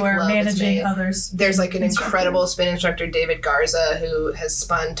 and then you like, are managing others. There's like an incredible spin instructor, David Garza, who has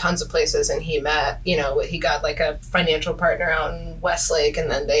spun tons of places, and he got like a financial partner out in Westlake, and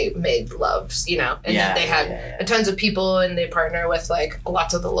then they made Loves, you know, and then they had tons of people, and they partner with like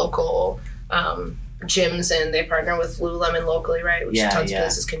lots of the local gyms, and they partner with Lululemon locally, right? Which tons of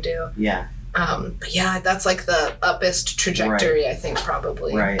places can do. Yeah. But yeah, that's like the uppest trajectory, I think,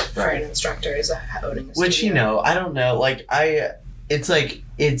 probably for an instructor is owning a Which, studio. you know, I don't know. Like,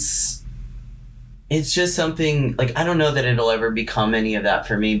 it's just something, like, I don't know that it'll ever become any of that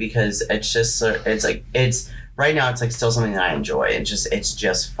for me, because it's just, right now it's like still something that I enjoy. It's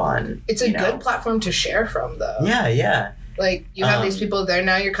just fun. It's a good platform to share from, though. Yeah, yeah. Like, you have these people there,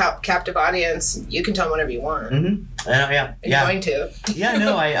 now you're captive audience, you can tell them whatever you want. Mm-hmm. Yeah. You're going to. Yeah,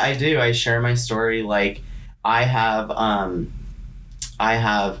 no, I do. I share my story. Like, I have,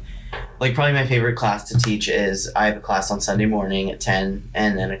 like, probably my favorite class to teach is, I have a class on Sunday morning at 10,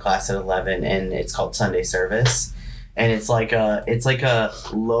 and then a class at 11, and it's called Sunday Service. And it's like a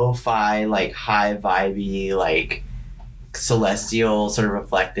lo-fi, like, high vibey, like, celestial, sort of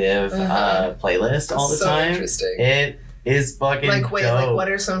reflective playlist all the time. Interesting. It is fucking like, wait, dope. like, what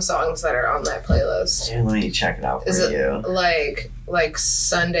are some songs that are on that playlist? Dude, let me check it out for is it you. like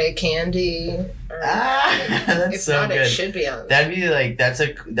Sunday Candy? Or that's if so not, good. It should be on. That'd be like that's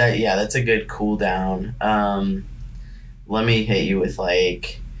a good cool down. Let me hit you with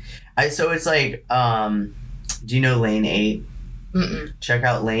like, so it's like, do you know Lane 8? Mm-mm. Check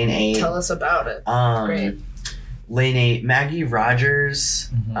out Lane 8. Tell us about it. Great. Lane 8, Maggie Rogers.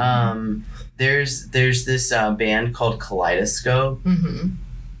 Mm-hmm. There's this band called Kaleidoscope. Mm-hmm.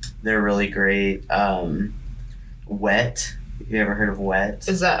 They're really great. Wet. Have you ever heard of Wet?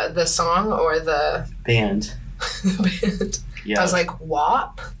 Is that the song or the band? band? Yeah. I was like,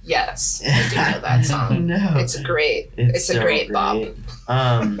 WAP? Yes, I do know that song. No. It's great. It's a so great bop.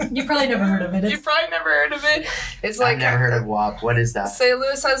 You've probably never heard of it. You've probably never heard of it. It's like I've never heard of WAP. What is that? St.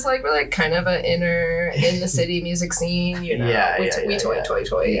 Louis has like we're like kind of an in the city music scene, you know. We toy.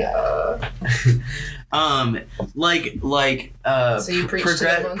 Yeah. So you preach to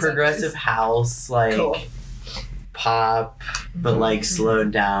them on progressive Sundays? house, like Cool. pop, but like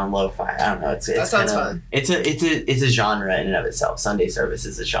slowed down, lo-fi. I don't know. It's that sounds fun. It's a genre in and of itself. Sunday Service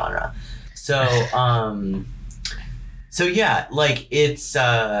is a genre. So so yeah, like it's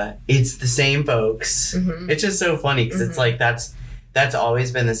the same folks. Mm-hmm. It's just so funny because it's like that's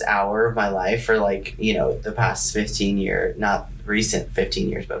always been this hour of my life for like, you know, the past 15 years, not recent 15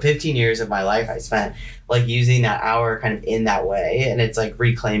 years, but 15 years of my life I spent like using that hour kind of in that way. And it's like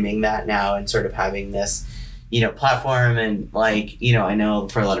reclaiming that now and sort of having this, you know, platform. And like, you know, I know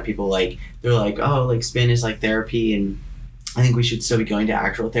for a lot of people, like they're like, oh, like spin is like therapy, and I think we should still be going to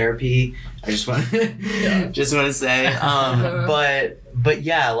actual therapy. I just want just want to say, but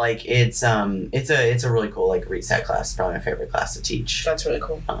yeah, like it's a really cool like reset class. It's probably my favorite class to teach. That's really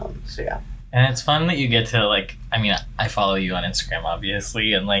cool. So yeah. And it's fun that you get to like, I mean, I follow you on Instagram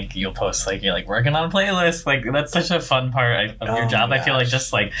obviously, and like you'll post like you're like working on a playlist. Like that's such a fun part of your job. I feel like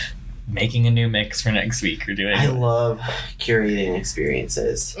just like making a new mix for next week or doing. I love curating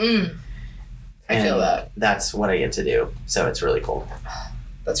experiences. I feel that. That's what I get to do. So it's really cool.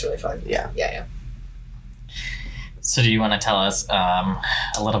 That's really fun. Yeah. Yeah. So do you want to tell us a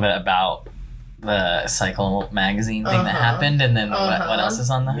little bit about the Cycle magazine thing that happened, and then what else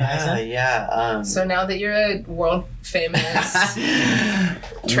is on the horizon? Yeah. So now that you're a world famous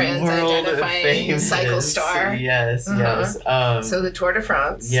trans-identifying cycle star. Yes. So the Tour de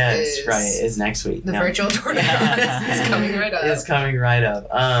France is next week. The virtual Tour de France is coming right up. It's coming right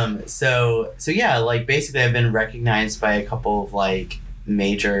up. So yeah, like basically I've been recognized by a couple of like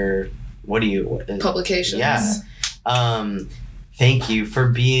major publications. Yeah. Thank you for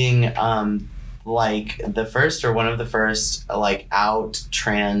being like the first or one of the first like out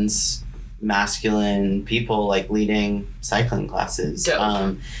trans masculine people like leading cycling classes.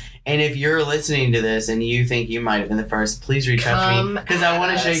 Dope. And if you're listening to this and you think you might have been the first, please reach out to me because I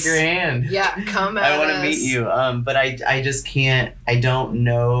want to shake your hand. Yeah, come at us. I want to meet you. But I just can't. I don't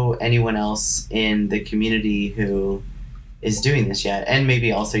know anyone else in the community who is doing this yet, and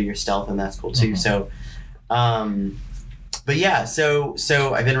maybe also your stealth, and that's cool too. So, but yeah, so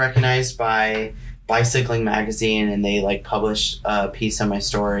I've been recognized by Bicycling Magazine, and they like published a piece on my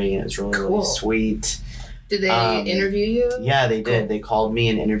story, and it was really sweet. Did they interview you? Yeah, they did. They called me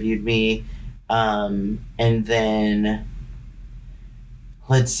and interviewed me, and then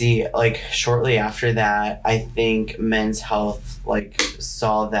let's see, like shortly after that, I think Men's Health like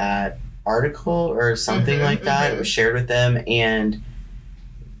saw that article or something like that. It was shared with them, and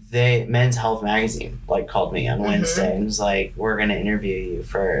Men's Health magazine like called me on Wednesday and was like, we're gonna interview you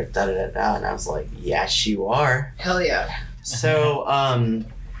for da da da da, and I was like, yes you are. Hell yeah. So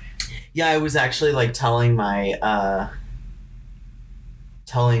yeah, I was actually like telling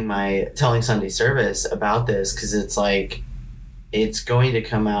Sunday service about this because it's like it's going to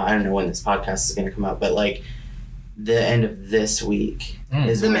come out. I don't know when this podcast is going to come out, but like the end of this week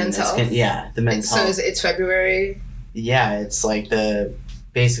is the when Men's Health. The Men's Health. So it's February. Yeah, it's like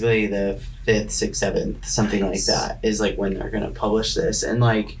basically the 5th, 6th, 7th, something like that is like when they're gonna publish this. And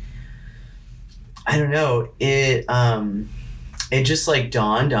like I don't know, it just like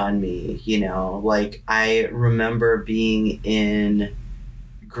dawned on me, you know, like I remember being in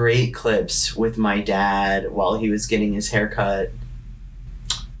Great Clips with my dad while he was getting his haircut.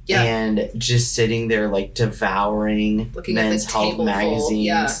 Yeah. And just sitting there like devouring looking Men's at the Health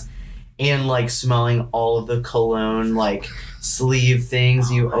magazines and like smelling all of the cologne like sleeve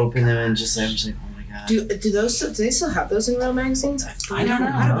things. You open them and just I'm just like, oh my god. Do they still have those in real magazines? I don't know.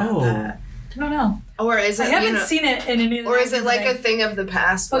 I don't know. Or is it? I haven't seen it in any of the Or is it like a thing of the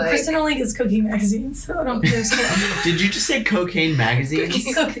past? But like, Kristen only gets cooking magazines, so I don't think there's Did you just say cocaine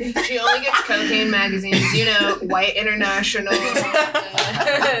magazines? Cocaine. She only gets cocaine magazines, you know, White International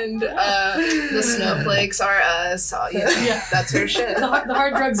and the Snowflakes Are Us. You know, Yeah. That's her shit. the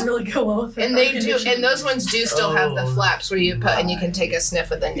hard drugs really go well with it. And they do, and those ones do still have the flaps where you put and you can take a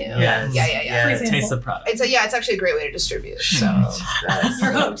sniff with a new. Yes. Yeah. Taste the product. It's actually a great way to distribute. So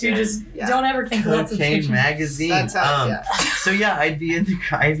You're hooked. You just don't ever think that's Cocaine magazine. That's how. So yeah, I'd be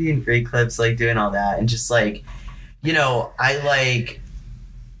in Great Clips like doing all that and just like, you know, I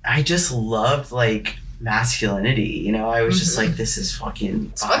just loved like masculinity, you know. I was just like, this is fucking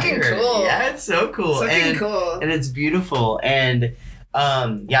fucking cool. Yeah, it's so cool. It's cool. And it's beautiful. And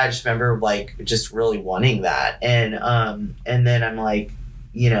yeah, I just remember like just really wanting that. And then I'm like,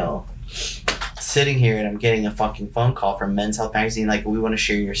 you know, sitting here and I'm getting a fucking phone call from Men's Health magazine like, we want to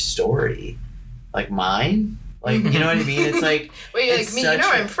share your story. Like mine? Like, you know what I mean? It's like wait, you're like me, you know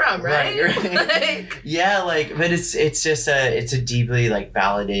where I'm from, right? Right. Yeah, like, but it's just a deeply like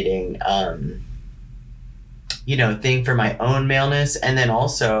validating you know, thing for my own maleness. And then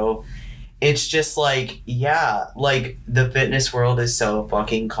also it's just like, yeah, like the fitness world is so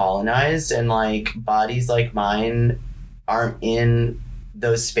fucking colonized, and like bodies like mine aren't in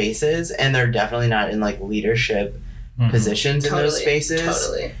those spaces, and they're definitely not in like leadership positions in those spaces.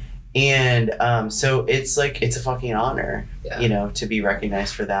 Totally. And so it's like, it's a fucking honor, you know, to be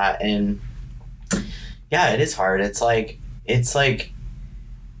recognized for that. And yeah, it is hard. It's like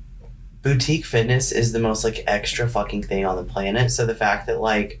boutique fitness is the most like extra fucking thing on the planet. So the fact that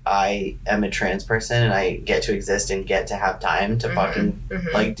like I am a trans person and I get to exist and get to have time to fucking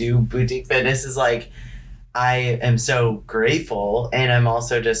like do boutique fitness is like, I am so grateful. And I'm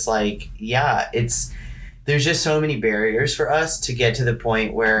also just like, yeah, there's just so many barriers for us to get to the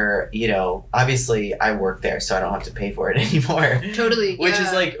point where, you know, obviously I work there, so I don't have to pay for it anymore. Totally, Which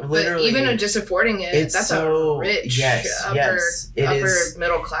is like literally, but even just affording it, it's that's so a rich upper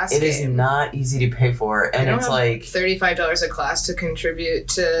middle class. It is not easy to pay for, and it's like $35 a class to contribute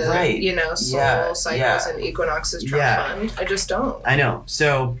to, you know, Soul Cycles and Equinox's Trust Fund. I just don't. I know.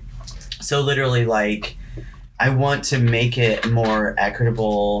 So literally, like, I want to make it more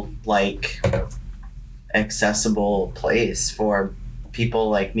equitable, like, accessible place for people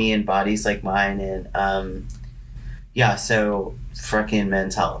like me and bodies like mine. And so freaking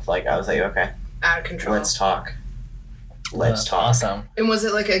men's health, like I was like, okay, out of control, let's talk. Talk. Awesome. And was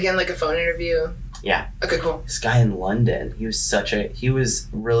it like, again, like a phone interview? Yeah. Okay, cool. This guy in London, he was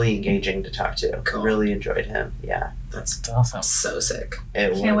really engaging to talk to. Cool. Really enjoyed him. Yeah. That's awesome. So sick.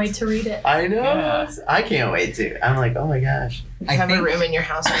 Can't wait to read it. I know. Yeah. I can't wait to. I'm like, oh my gosh. Have a room in your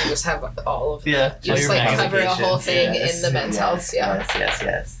house and just have all of Yeah. You just like cover a whole thing in the men's health. Yeah.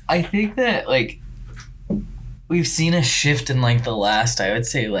 Yes. I think that like we've seen a shift in like the last, I would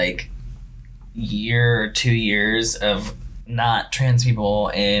say, like year or 2 years of not trans people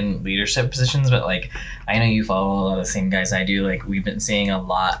in leadership positions, but like I know you follow a lot of the same guys I do. Like we've been seeing a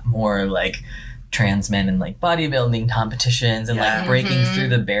lot more like trans men in like bodybuilding competitions and like breaking through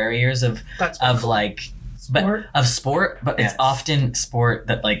the barriers of like sport, but it's often sport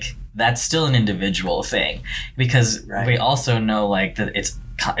that like that's still an individual thing, because we also know like that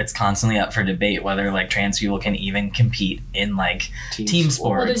it's constantly up for debate whether like trans people can even compete in like team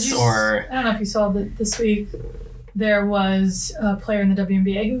sports. Or I don't know if you saw that this week there was a player in the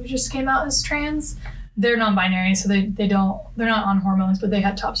WNBA who just came out as trans. They're non-binary, so they're not on hormones, but they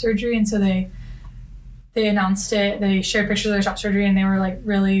had top surgery, and so they announced it. They shared pictures of their top surgery, and they were like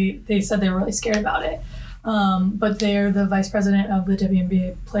they said they were really scared about it. But they're the vice president of the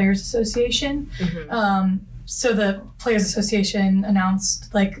WNBA Players Association. So the Players Association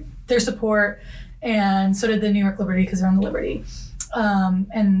announced like their support, and so did the New York Liberty, because they're on the Liberty.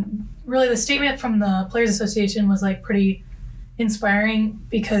 And really the statement from the Players Association was like pretty inspiring,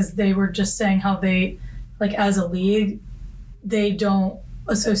 because they were just saying how they, like as a league, they don't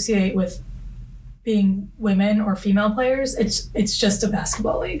associate with being women or female players. It's just a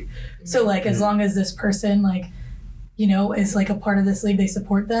basketball league. So like as long as this person like, you know, is like a part of this league, they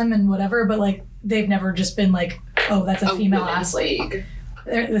support them and whatever, but like they've never just been like, oh, that's a female athlete.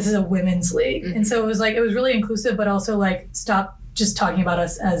 This is a women's league. And so it was really inclusive, but also like stop just talking about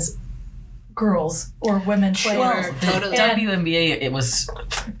us as girls or women players. Well, the WNBA, it was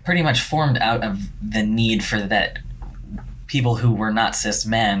pretty much formed out of the need for that people who were not cis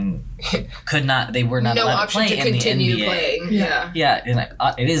men they were not allowed to play in the NBA. Playing. Yeah, and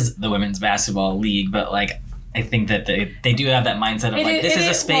it is the women's basketball league, but like I think that they do have that mindset of this is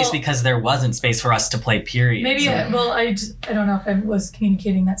a space because there wasn't space for us to play, period. Maybe, I don't know if I was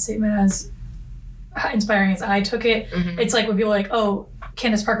communicating that statement as inspiring as I took it. It's like when people are like, oh,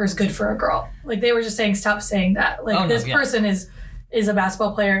 Candace Parker's good for a girl. Like they were just saying, stop saying that. Like this person is a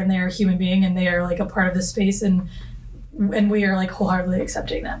basketball player, and they're a human being, and they are like a part of this space, and we are like wholeheartedly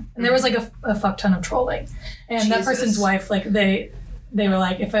accepting them. And there was like a fuck ton of trolling. And that person's wife, like they were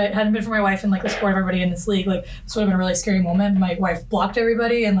like, if it hadn't been for my wife and like the support of everybody in this league, like this would have been a really scary moment. My wife blocked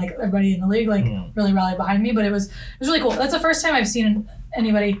everybody, and like everybody in the league like really rallied behind me. But it was really cool. That's the first time I've seen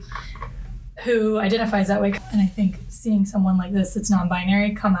anybody who identifies that way. And I think seeing someone like this that's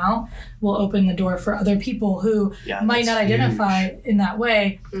non-binary come out will open the door for other people who might not identify in that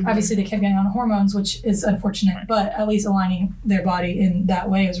way. Obviously they kept getting on hormones, which is unfortunate, but at least aligning their body in that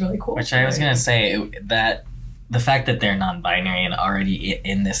way is really cool. Which I was going to say, that the fact that they're non-binary and already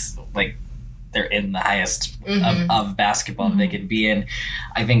in this, like, they're in the highest of basketball they could be in,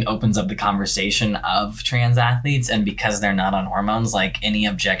 I think opens up the conversation of trans athletes. And because they're not on hormones, like any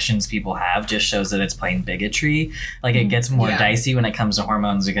objections people have just shows that it's plain bigotry. Like it gets more dicey when it comes to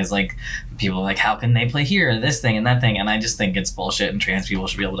hormones, because like people are like, how can they play here, this thing and that thing? And I just think it's bullshit, and trans people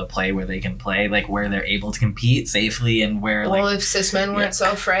should be able to play where they can play, like where they're able to compete safely, and where if cis men weren't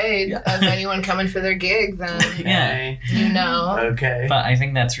so afraid of anyone coming for their gig, then you know. Okay. But I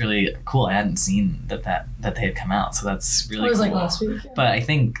think that's really cool. I hadn't seen that they had come out, so that's really cool. It was like last week. But I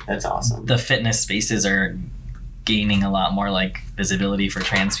think that's awesome. The fitness spaces are gaining a lot more like visibility for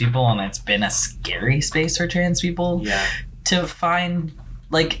trans people, and it's been a scary space for trans people Yeah. to find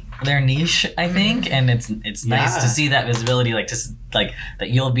like their niche, I think, and it's nice to see that visibility, like like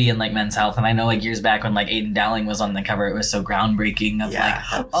that you'll be in like Men's Health. And I know like years back when like Aiden Dowling was on the cover, it was so groundbreaking of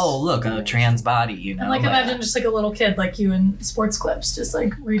like, oh look, a trans body, you know. And like imagine just like a little kid like you in sports clips, just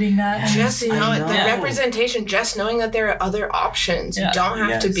like reading that. And Just seeing- the representation, just knowing that there are other options. Yeah. You don't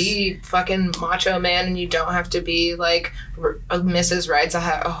have to be fucking macho man, and you don't have to be like Mrs. Rides a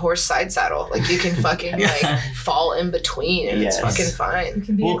horse side saddle. Like you can fucking like fall in between, and it's fucking You fine.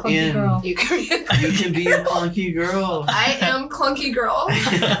 can be a clunky girl. You can You can be a clunky girl. I am clunky girl.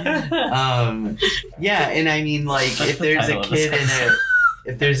 Yeah, and I mean, like, if there's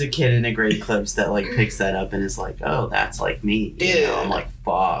a kid in a Great Clips that like picks that up and is like, oh, that's like me, Dude. you know, I'm like,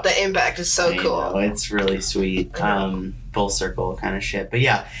 fuck. The impact is so I cool. know, it's really sweet. Full circle kind of shit. But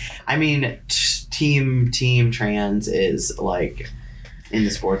yeah, I mean, team trans is like in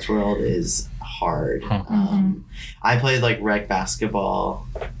the sports world is hard. I played like rec basketball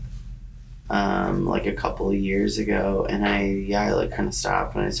like a couple of years ago, and I like kind of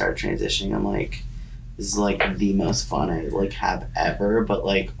stopped when I started transitioning. I'm like, this is like the most fun I like have ever, but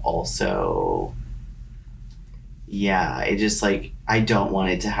like also I just like I don't want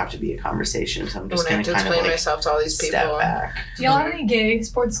it to have to be a conversation, so I'm just I gonna have to kind of explain like myself to all these step people. back. Do y'all have any gay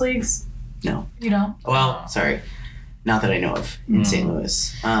sports leagues? No. You don't? Well, sorry, not that I know of in St.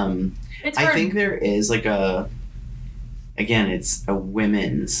 Louis. It's I hard. think there is like it's a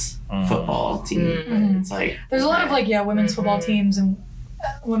women's football team. Mhm. It's like There's a lot of like women's football teams and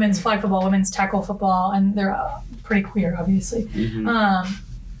women's flag football, women's tackle football, and they're pretty queer, obviously. Mhm.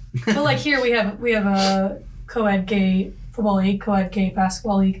 But like here we have a co-ed gay football league, co-ed gay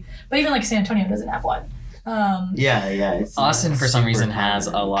basketball league, but even like San Antonio doesn't have one. It's Austin for some super reason has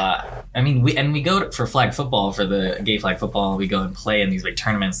a common. lot. I mean, we go for flag football, for the gay flag football. We go and play in these big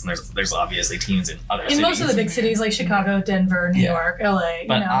tournaments, and there's obviously teams in other cities. In most of the big cities like Chicago, Denver, New Yeah. York, LA,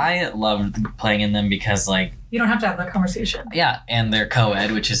 But you know, I loved playing in them because like you don't have to have that conversation. and they're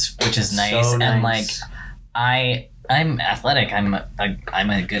co-ed, which is nice. So And nice. like I'm athletic. I'm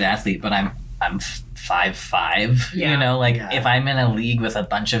a good athlete, but I'm 5'5", Yeah. you know, like Yeah. if I'm in a league with a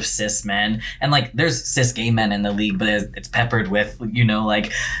bunch of cis men, and like there's cis gay men in the league, but it's peppered with, you know,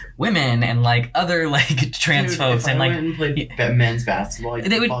 like women and like other like trans Dude, folks, if and I like went and played men's basketball,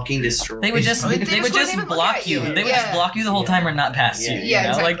 They would- fucking destroy. they would just They they just would just wouldn't even look block at you. you. They would just Yeah. block you the whole time or not pass you. Yeah. You Yeah, know?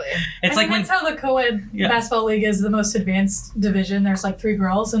 exactly. Like it's I like mean, when that's how the co-ed Yeah. basketball league is the most advanced division. There's like 3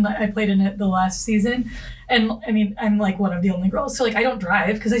 girls, and I played in it the last season. And I mean, I'm like one of the only girls, so like I don't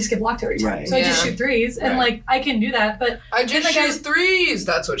drive because I just get blocked every time. Right. So I just Yeah. shoot threes, and Right. like I can do that. But I just the shoot guys- threes.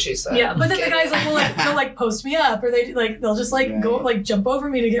 That's what she said. yeah, but then the Get guys it. like will like they'll like post me up, or they'll just like go Right. like jump over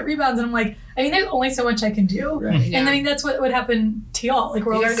me to get rebounds, and I'm like, I mean, there's only so much I can do. Right. Yeah. And I mean, that's what would happen to y'all. Like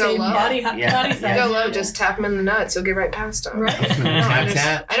we're all You the gotta go same low. body Yeah. body You size. go low, just tap him in the nuts. You'll get right past him. Right.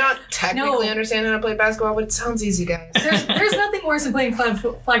 Tap. I don't technically No. understand how to play basketball, but it sounds easy, guys. There's nothing worse than playing flag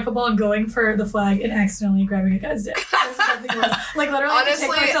football and going for the flag and accidentally grabbing a guy's dick. There's nothing worse. Like literally, I could Honestly,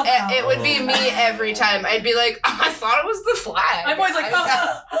 take myself out. it would be me every time. I'd be like, I thought it was the flag. I'm always like,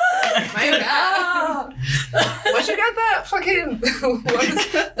 My God. What you got that fucking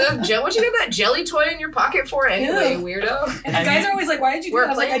what you got that jelly toy in your pocket for anyway, Ew. weirdo? And the guys are always like, why did you do We're that? I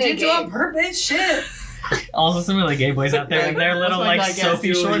was like, I playing a didn't do it on game. purpose. Shit. also some really gay boys out there in their little What's my like guy Sophie guys do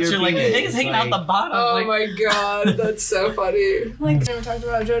with shorts. your You're like, penis? niggas hanging out Like- the bottom. Oh like, my God, that's so funny. Like, Never talked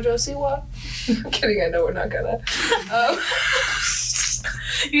about JoJo Siwa. I'm kidding, I know we're not gonna.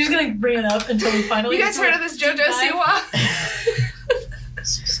 you're just gonna bring it up until we finally. You guys heard of this JoJo Dive. Siwa?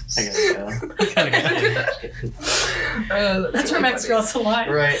 I gotta That's from X Girls go. Alive.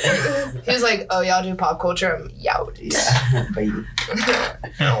 Right. He was like, "Oh, y'all do pop culture? I'm yowed." Yeah. Bye.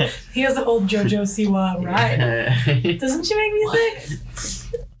 He has the whole JoJo Siwa ride. Doesn't she make music?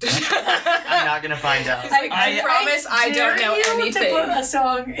 I'm not gonna find out. I promise I don't know dare you anything. to put a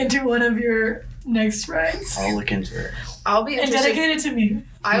song into one of your next rides I'll look into it. I'll be and interested. dedicate it to me.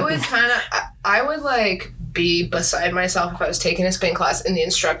 I would kind of, I would like be beside myself if I was taking a spin class and the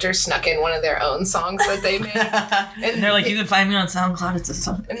instructor snuck in one of their own songs that they made. and they're like, you can find me on SoundCloud. It's a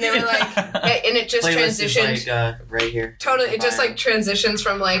song. And they were like, and it just Playlist is transitioned. like right here. Totally, it just like transitions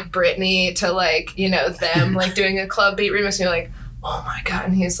from like Britney to like, you know, them like doing a club beat remix, and you're like, oh my God.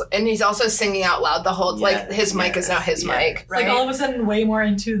 And he's also singing out loud the whole, like his mic is now his mic, right? Like all of a sudden, way more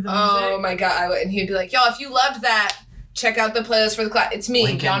into the music. Oh my God. And he'd be like, y'all, if you loved that, check out the playlist for the class. It's me.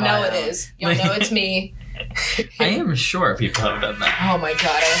 Link in Y'all know it bio. is. Y'all know it's me. I am sure people have done that. Oh my God,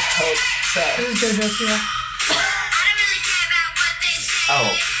 I hope so. This is JoJo Siwa.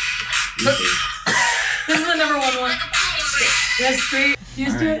 Oh. Easy. This is the #1 one That's great. You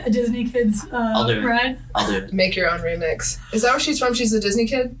just do a Disney Kids I'll do it. ride. I'll do it. Make your own remix. Is that where she's from? She's a Disney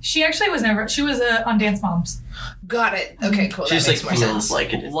kid? She actually was never. She was on Dance Moms. Got it. Okay, cool. She just that like makes more feels sense.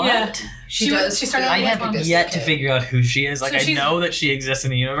 like it. What? Yeah. She She does. started feel I out like a have Disney yet to kid. figure out who she is. Like, So I she's- know that she exists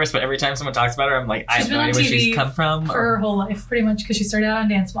in the universe, but every time someone talks about her, I'm like, I She's have no been on idea where TV she's come from. for her whole life, pretty much, because she started out on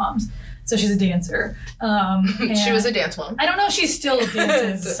Dance Moms. So she's a dancer. She And was a dance mom. I don't know if she still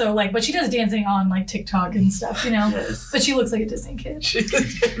dances. So like, but she does dancing on like TikTok and stuff, you know. Yes. But she looks like a Disney kid. She's a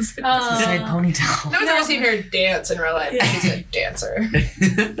dancer. Red Uh, ponytail. No one's ever seen her dance in real life. Yeah. She's a dancer.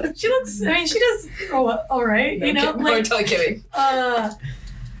 she looks. I mean, she does. All right, No, you know. I'm totally kidding.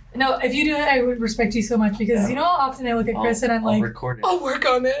 No, if you do it, I would respect you so much because you know how often I look at Chris and I'm I'll like, record it. I'll work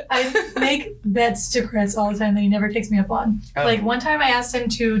on it. I make bets to Chris all the time that he never takes me up on. Oh. Like one time I asked him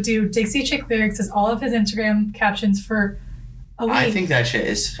to do Dixie Chick lyrics as all of his Instagram captions for a week. I think that shit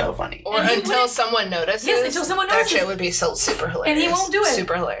is so funny. Or And he until wouldn't- someone notices. Yes, until someone That notices. shit would be so super hilarious. And he won't do it.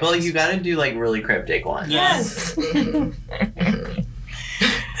 Super hilarious. Well, you gotta do like really cryptic ones. Yes. Mhm.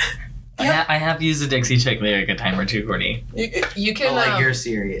 I have used a Dixie Chick lyric a time or two, Courtney. You can. Oh, like you're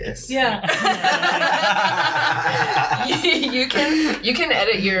serious. Yeah. you can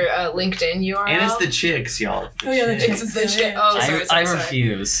edit your LinkedIn URL. And it's the chicks, y'all. It's the Oh, yeah, the chicks. It's the shit. Oh, sorry. I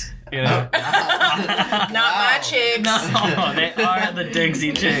refuse. You know? Not my chicks. No, they are the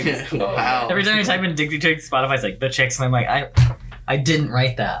Dixie Chicks. Wow. Every time I type in Dixie Chicks, Spotify's like the chicks, and I'm like, I didn't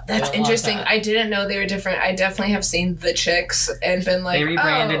write that. I That's don't want interesting. that. I didn't know they were different. I definitely have seen the chicks and been like, They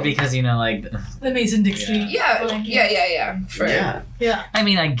rebranded oh. because like The Mason Dixie. Yeah. For Yeah. Yeah. I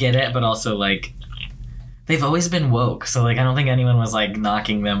mean I get it, but also like they've always been woke, so like I don't think anyone was like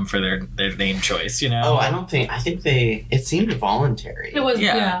knocking them for their name choice, you know? Oh, I think it seemed voluntary. It was,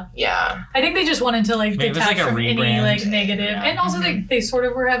 Yeah. Yeah. I think they just wanted to like Maybe it was detach like a from any rebrand. like negative, Yeah. and also they sort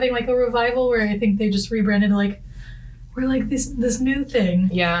of were having like a revival where I think they just rebranded like we're like this new thing.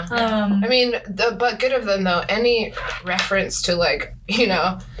 Yeah. Um, I mean, but good of them though. Any reference to like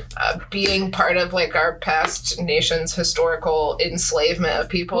being part of like our past nation's historical enslavement of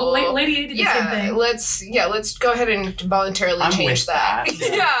people. well, Lady A did the same thing. let's go ahead and voluntarily I'm change with that.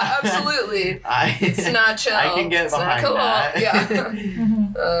 that. Yeah, absolutely. It's not chill. I can get It's not behind cool. that. Yeah.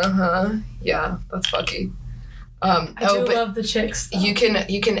 Mhm. Yeah, that's fucky. I do but love the chicks. Though. you can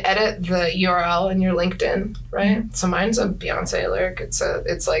edit the URL in your LinkedIn, right? So mine's a Beyonce lyric.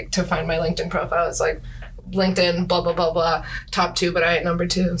 It's like to find my LinkedIn profile. It's like LinkedIn blah blah blah blah top 2, but I ain't number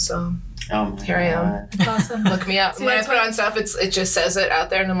 2. So Oh my Here I am. God. It's awesome. look me up. See, when I that's put what- on stuff, it just says it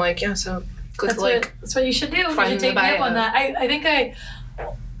out there, and I'm like, yeah. So click the link. That's what you should do. You Find should the take me up bio. on that. I think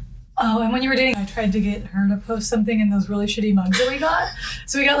Oh, and when you were dating, I tried to get her to post something in those really shitty mugs that we got.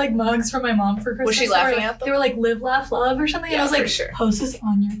 So we got like mugs from my mom for Christmas. Was she They were, laughing like- at them? They were like live, laugh, love or something. And Yeah, I was like, for sure. post this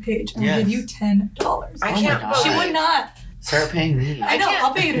on your page and I'll Yes. give you $10. I Oh my can't. God. She believe, would not. Start paying me. I know. can't-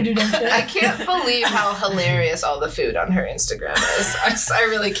 I'll pay you to do dumb shit. I can't believe how hilarious all the food on her Instagram is. I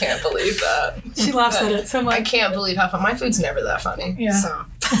really can't believe that. She laughs at it so I much. can't believe how fun. My food's never that funny. Yeah. So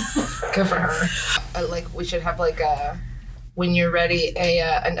good for her. We should have like a when you're ready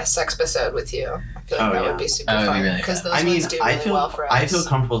a sex episode with you. I feel like Oh, that yeah. would be super That would be fun really because fun. those I mean, ones do I really feel well for us. I feel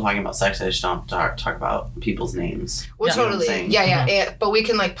comfortable talking about sex. I just don't talk about people's names. Well, Yeah. totally. You know what I'm Yeah, saying? yeah. But we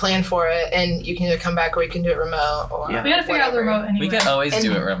can like plan for it, and you can either come back or we can do it remote. Or Yeah. We gotta figure out the whatever. remote anyway. We could always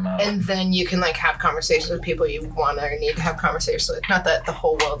do And- it remote. And then you can like have conversations with people you want or need to have conversations with. Not that the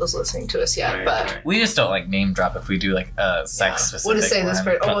whole world is listening to us yet, Right, but right. We just don't like name drop if we do like a sex specific. we'll just say this one,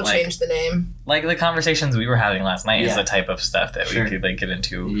 person. Oh, but, we'll like, change the name. Like the conversations we were having last night is Yeah. the type of stuff that Sure. we could like get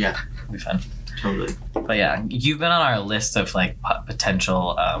into. Yeah, It'd be fun. totally. But yeah, you've been on our list of like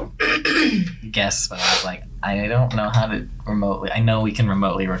potential guests, but I was like, I don't know how to remotely. I know we can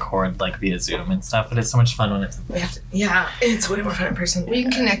remotely record like via Zoom and stuff, but it's so much fun when it's. We have to, yeah, it's way more fun in person. We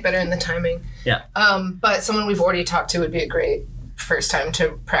can connect better in the timing. Yeah. But someone we've already talked to would be a great first time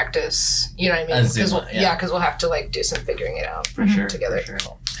to practice. You know what I mean? A Zoom we'll, one, yeah. because we'll have to like do some figuring it out For sure. together. For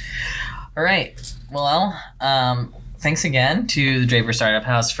sure. All right. Well, thanks again to the Draper Startup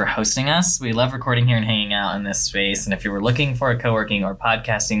House for hosting us. We love recording here and hanging out in this space. And if you were looking for a co-working or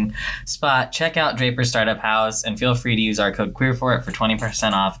podcasting spot, check out Draper Startup House and feel free to use our code QUEER for it for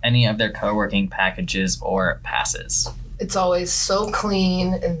 20% off any of their co-working packages or passes. It's always so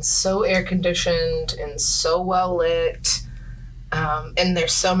clean and so air conditioned and so well lit. And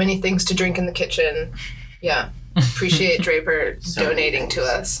there's so many things to drink in the kitchen. Yeah. Appreciate Draper So donating many to things.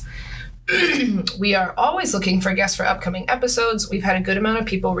 us. We are always looking for guests for upcoming episodes. We've had a good amount of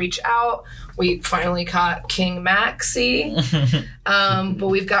people reach out. We finally caught King Maxie. But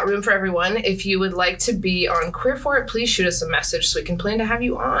we've got room for everyone. If you would like to be on Queer for It, please shoot us a message so we can plan to have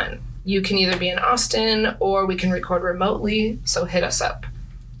you on. you can either be in Austin or we can record remotely, so hit us up.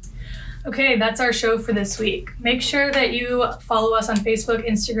 Okay, that's our show for this week. Make sure that you follow us on Facebook,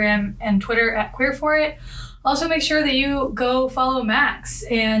 Instagram, and Twitter at Queer For It. Also, make sure that you go follow Max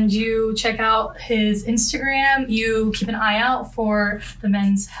and you check out his Instagram. You keep an eye out for the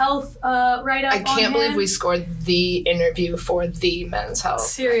Men's Health write-up. I can't believe we scored the interview for the Men's Health.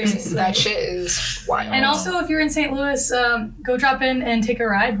 Seriously. That shit is wild. And also, if you're in St. Louis, go drop in and take a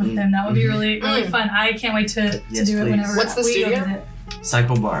ride with them. That would be really, really fun. I can't wait to do it whenever What's the we studio? go visit.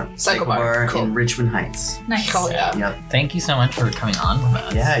 Cycle Bar. Cycle Bar. Cool. In Richmond Heights. Nice. Call it out. Yep. Thank you so much for coming on with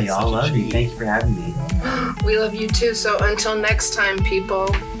us. Yeah, y'all love you. Thank you for having me. We love you too. So until next time,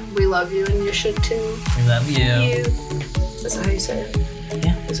 people, we love you and you should too. We love you. Is that how you say it?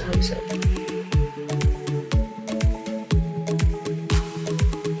 Yeah. Is that how you say it?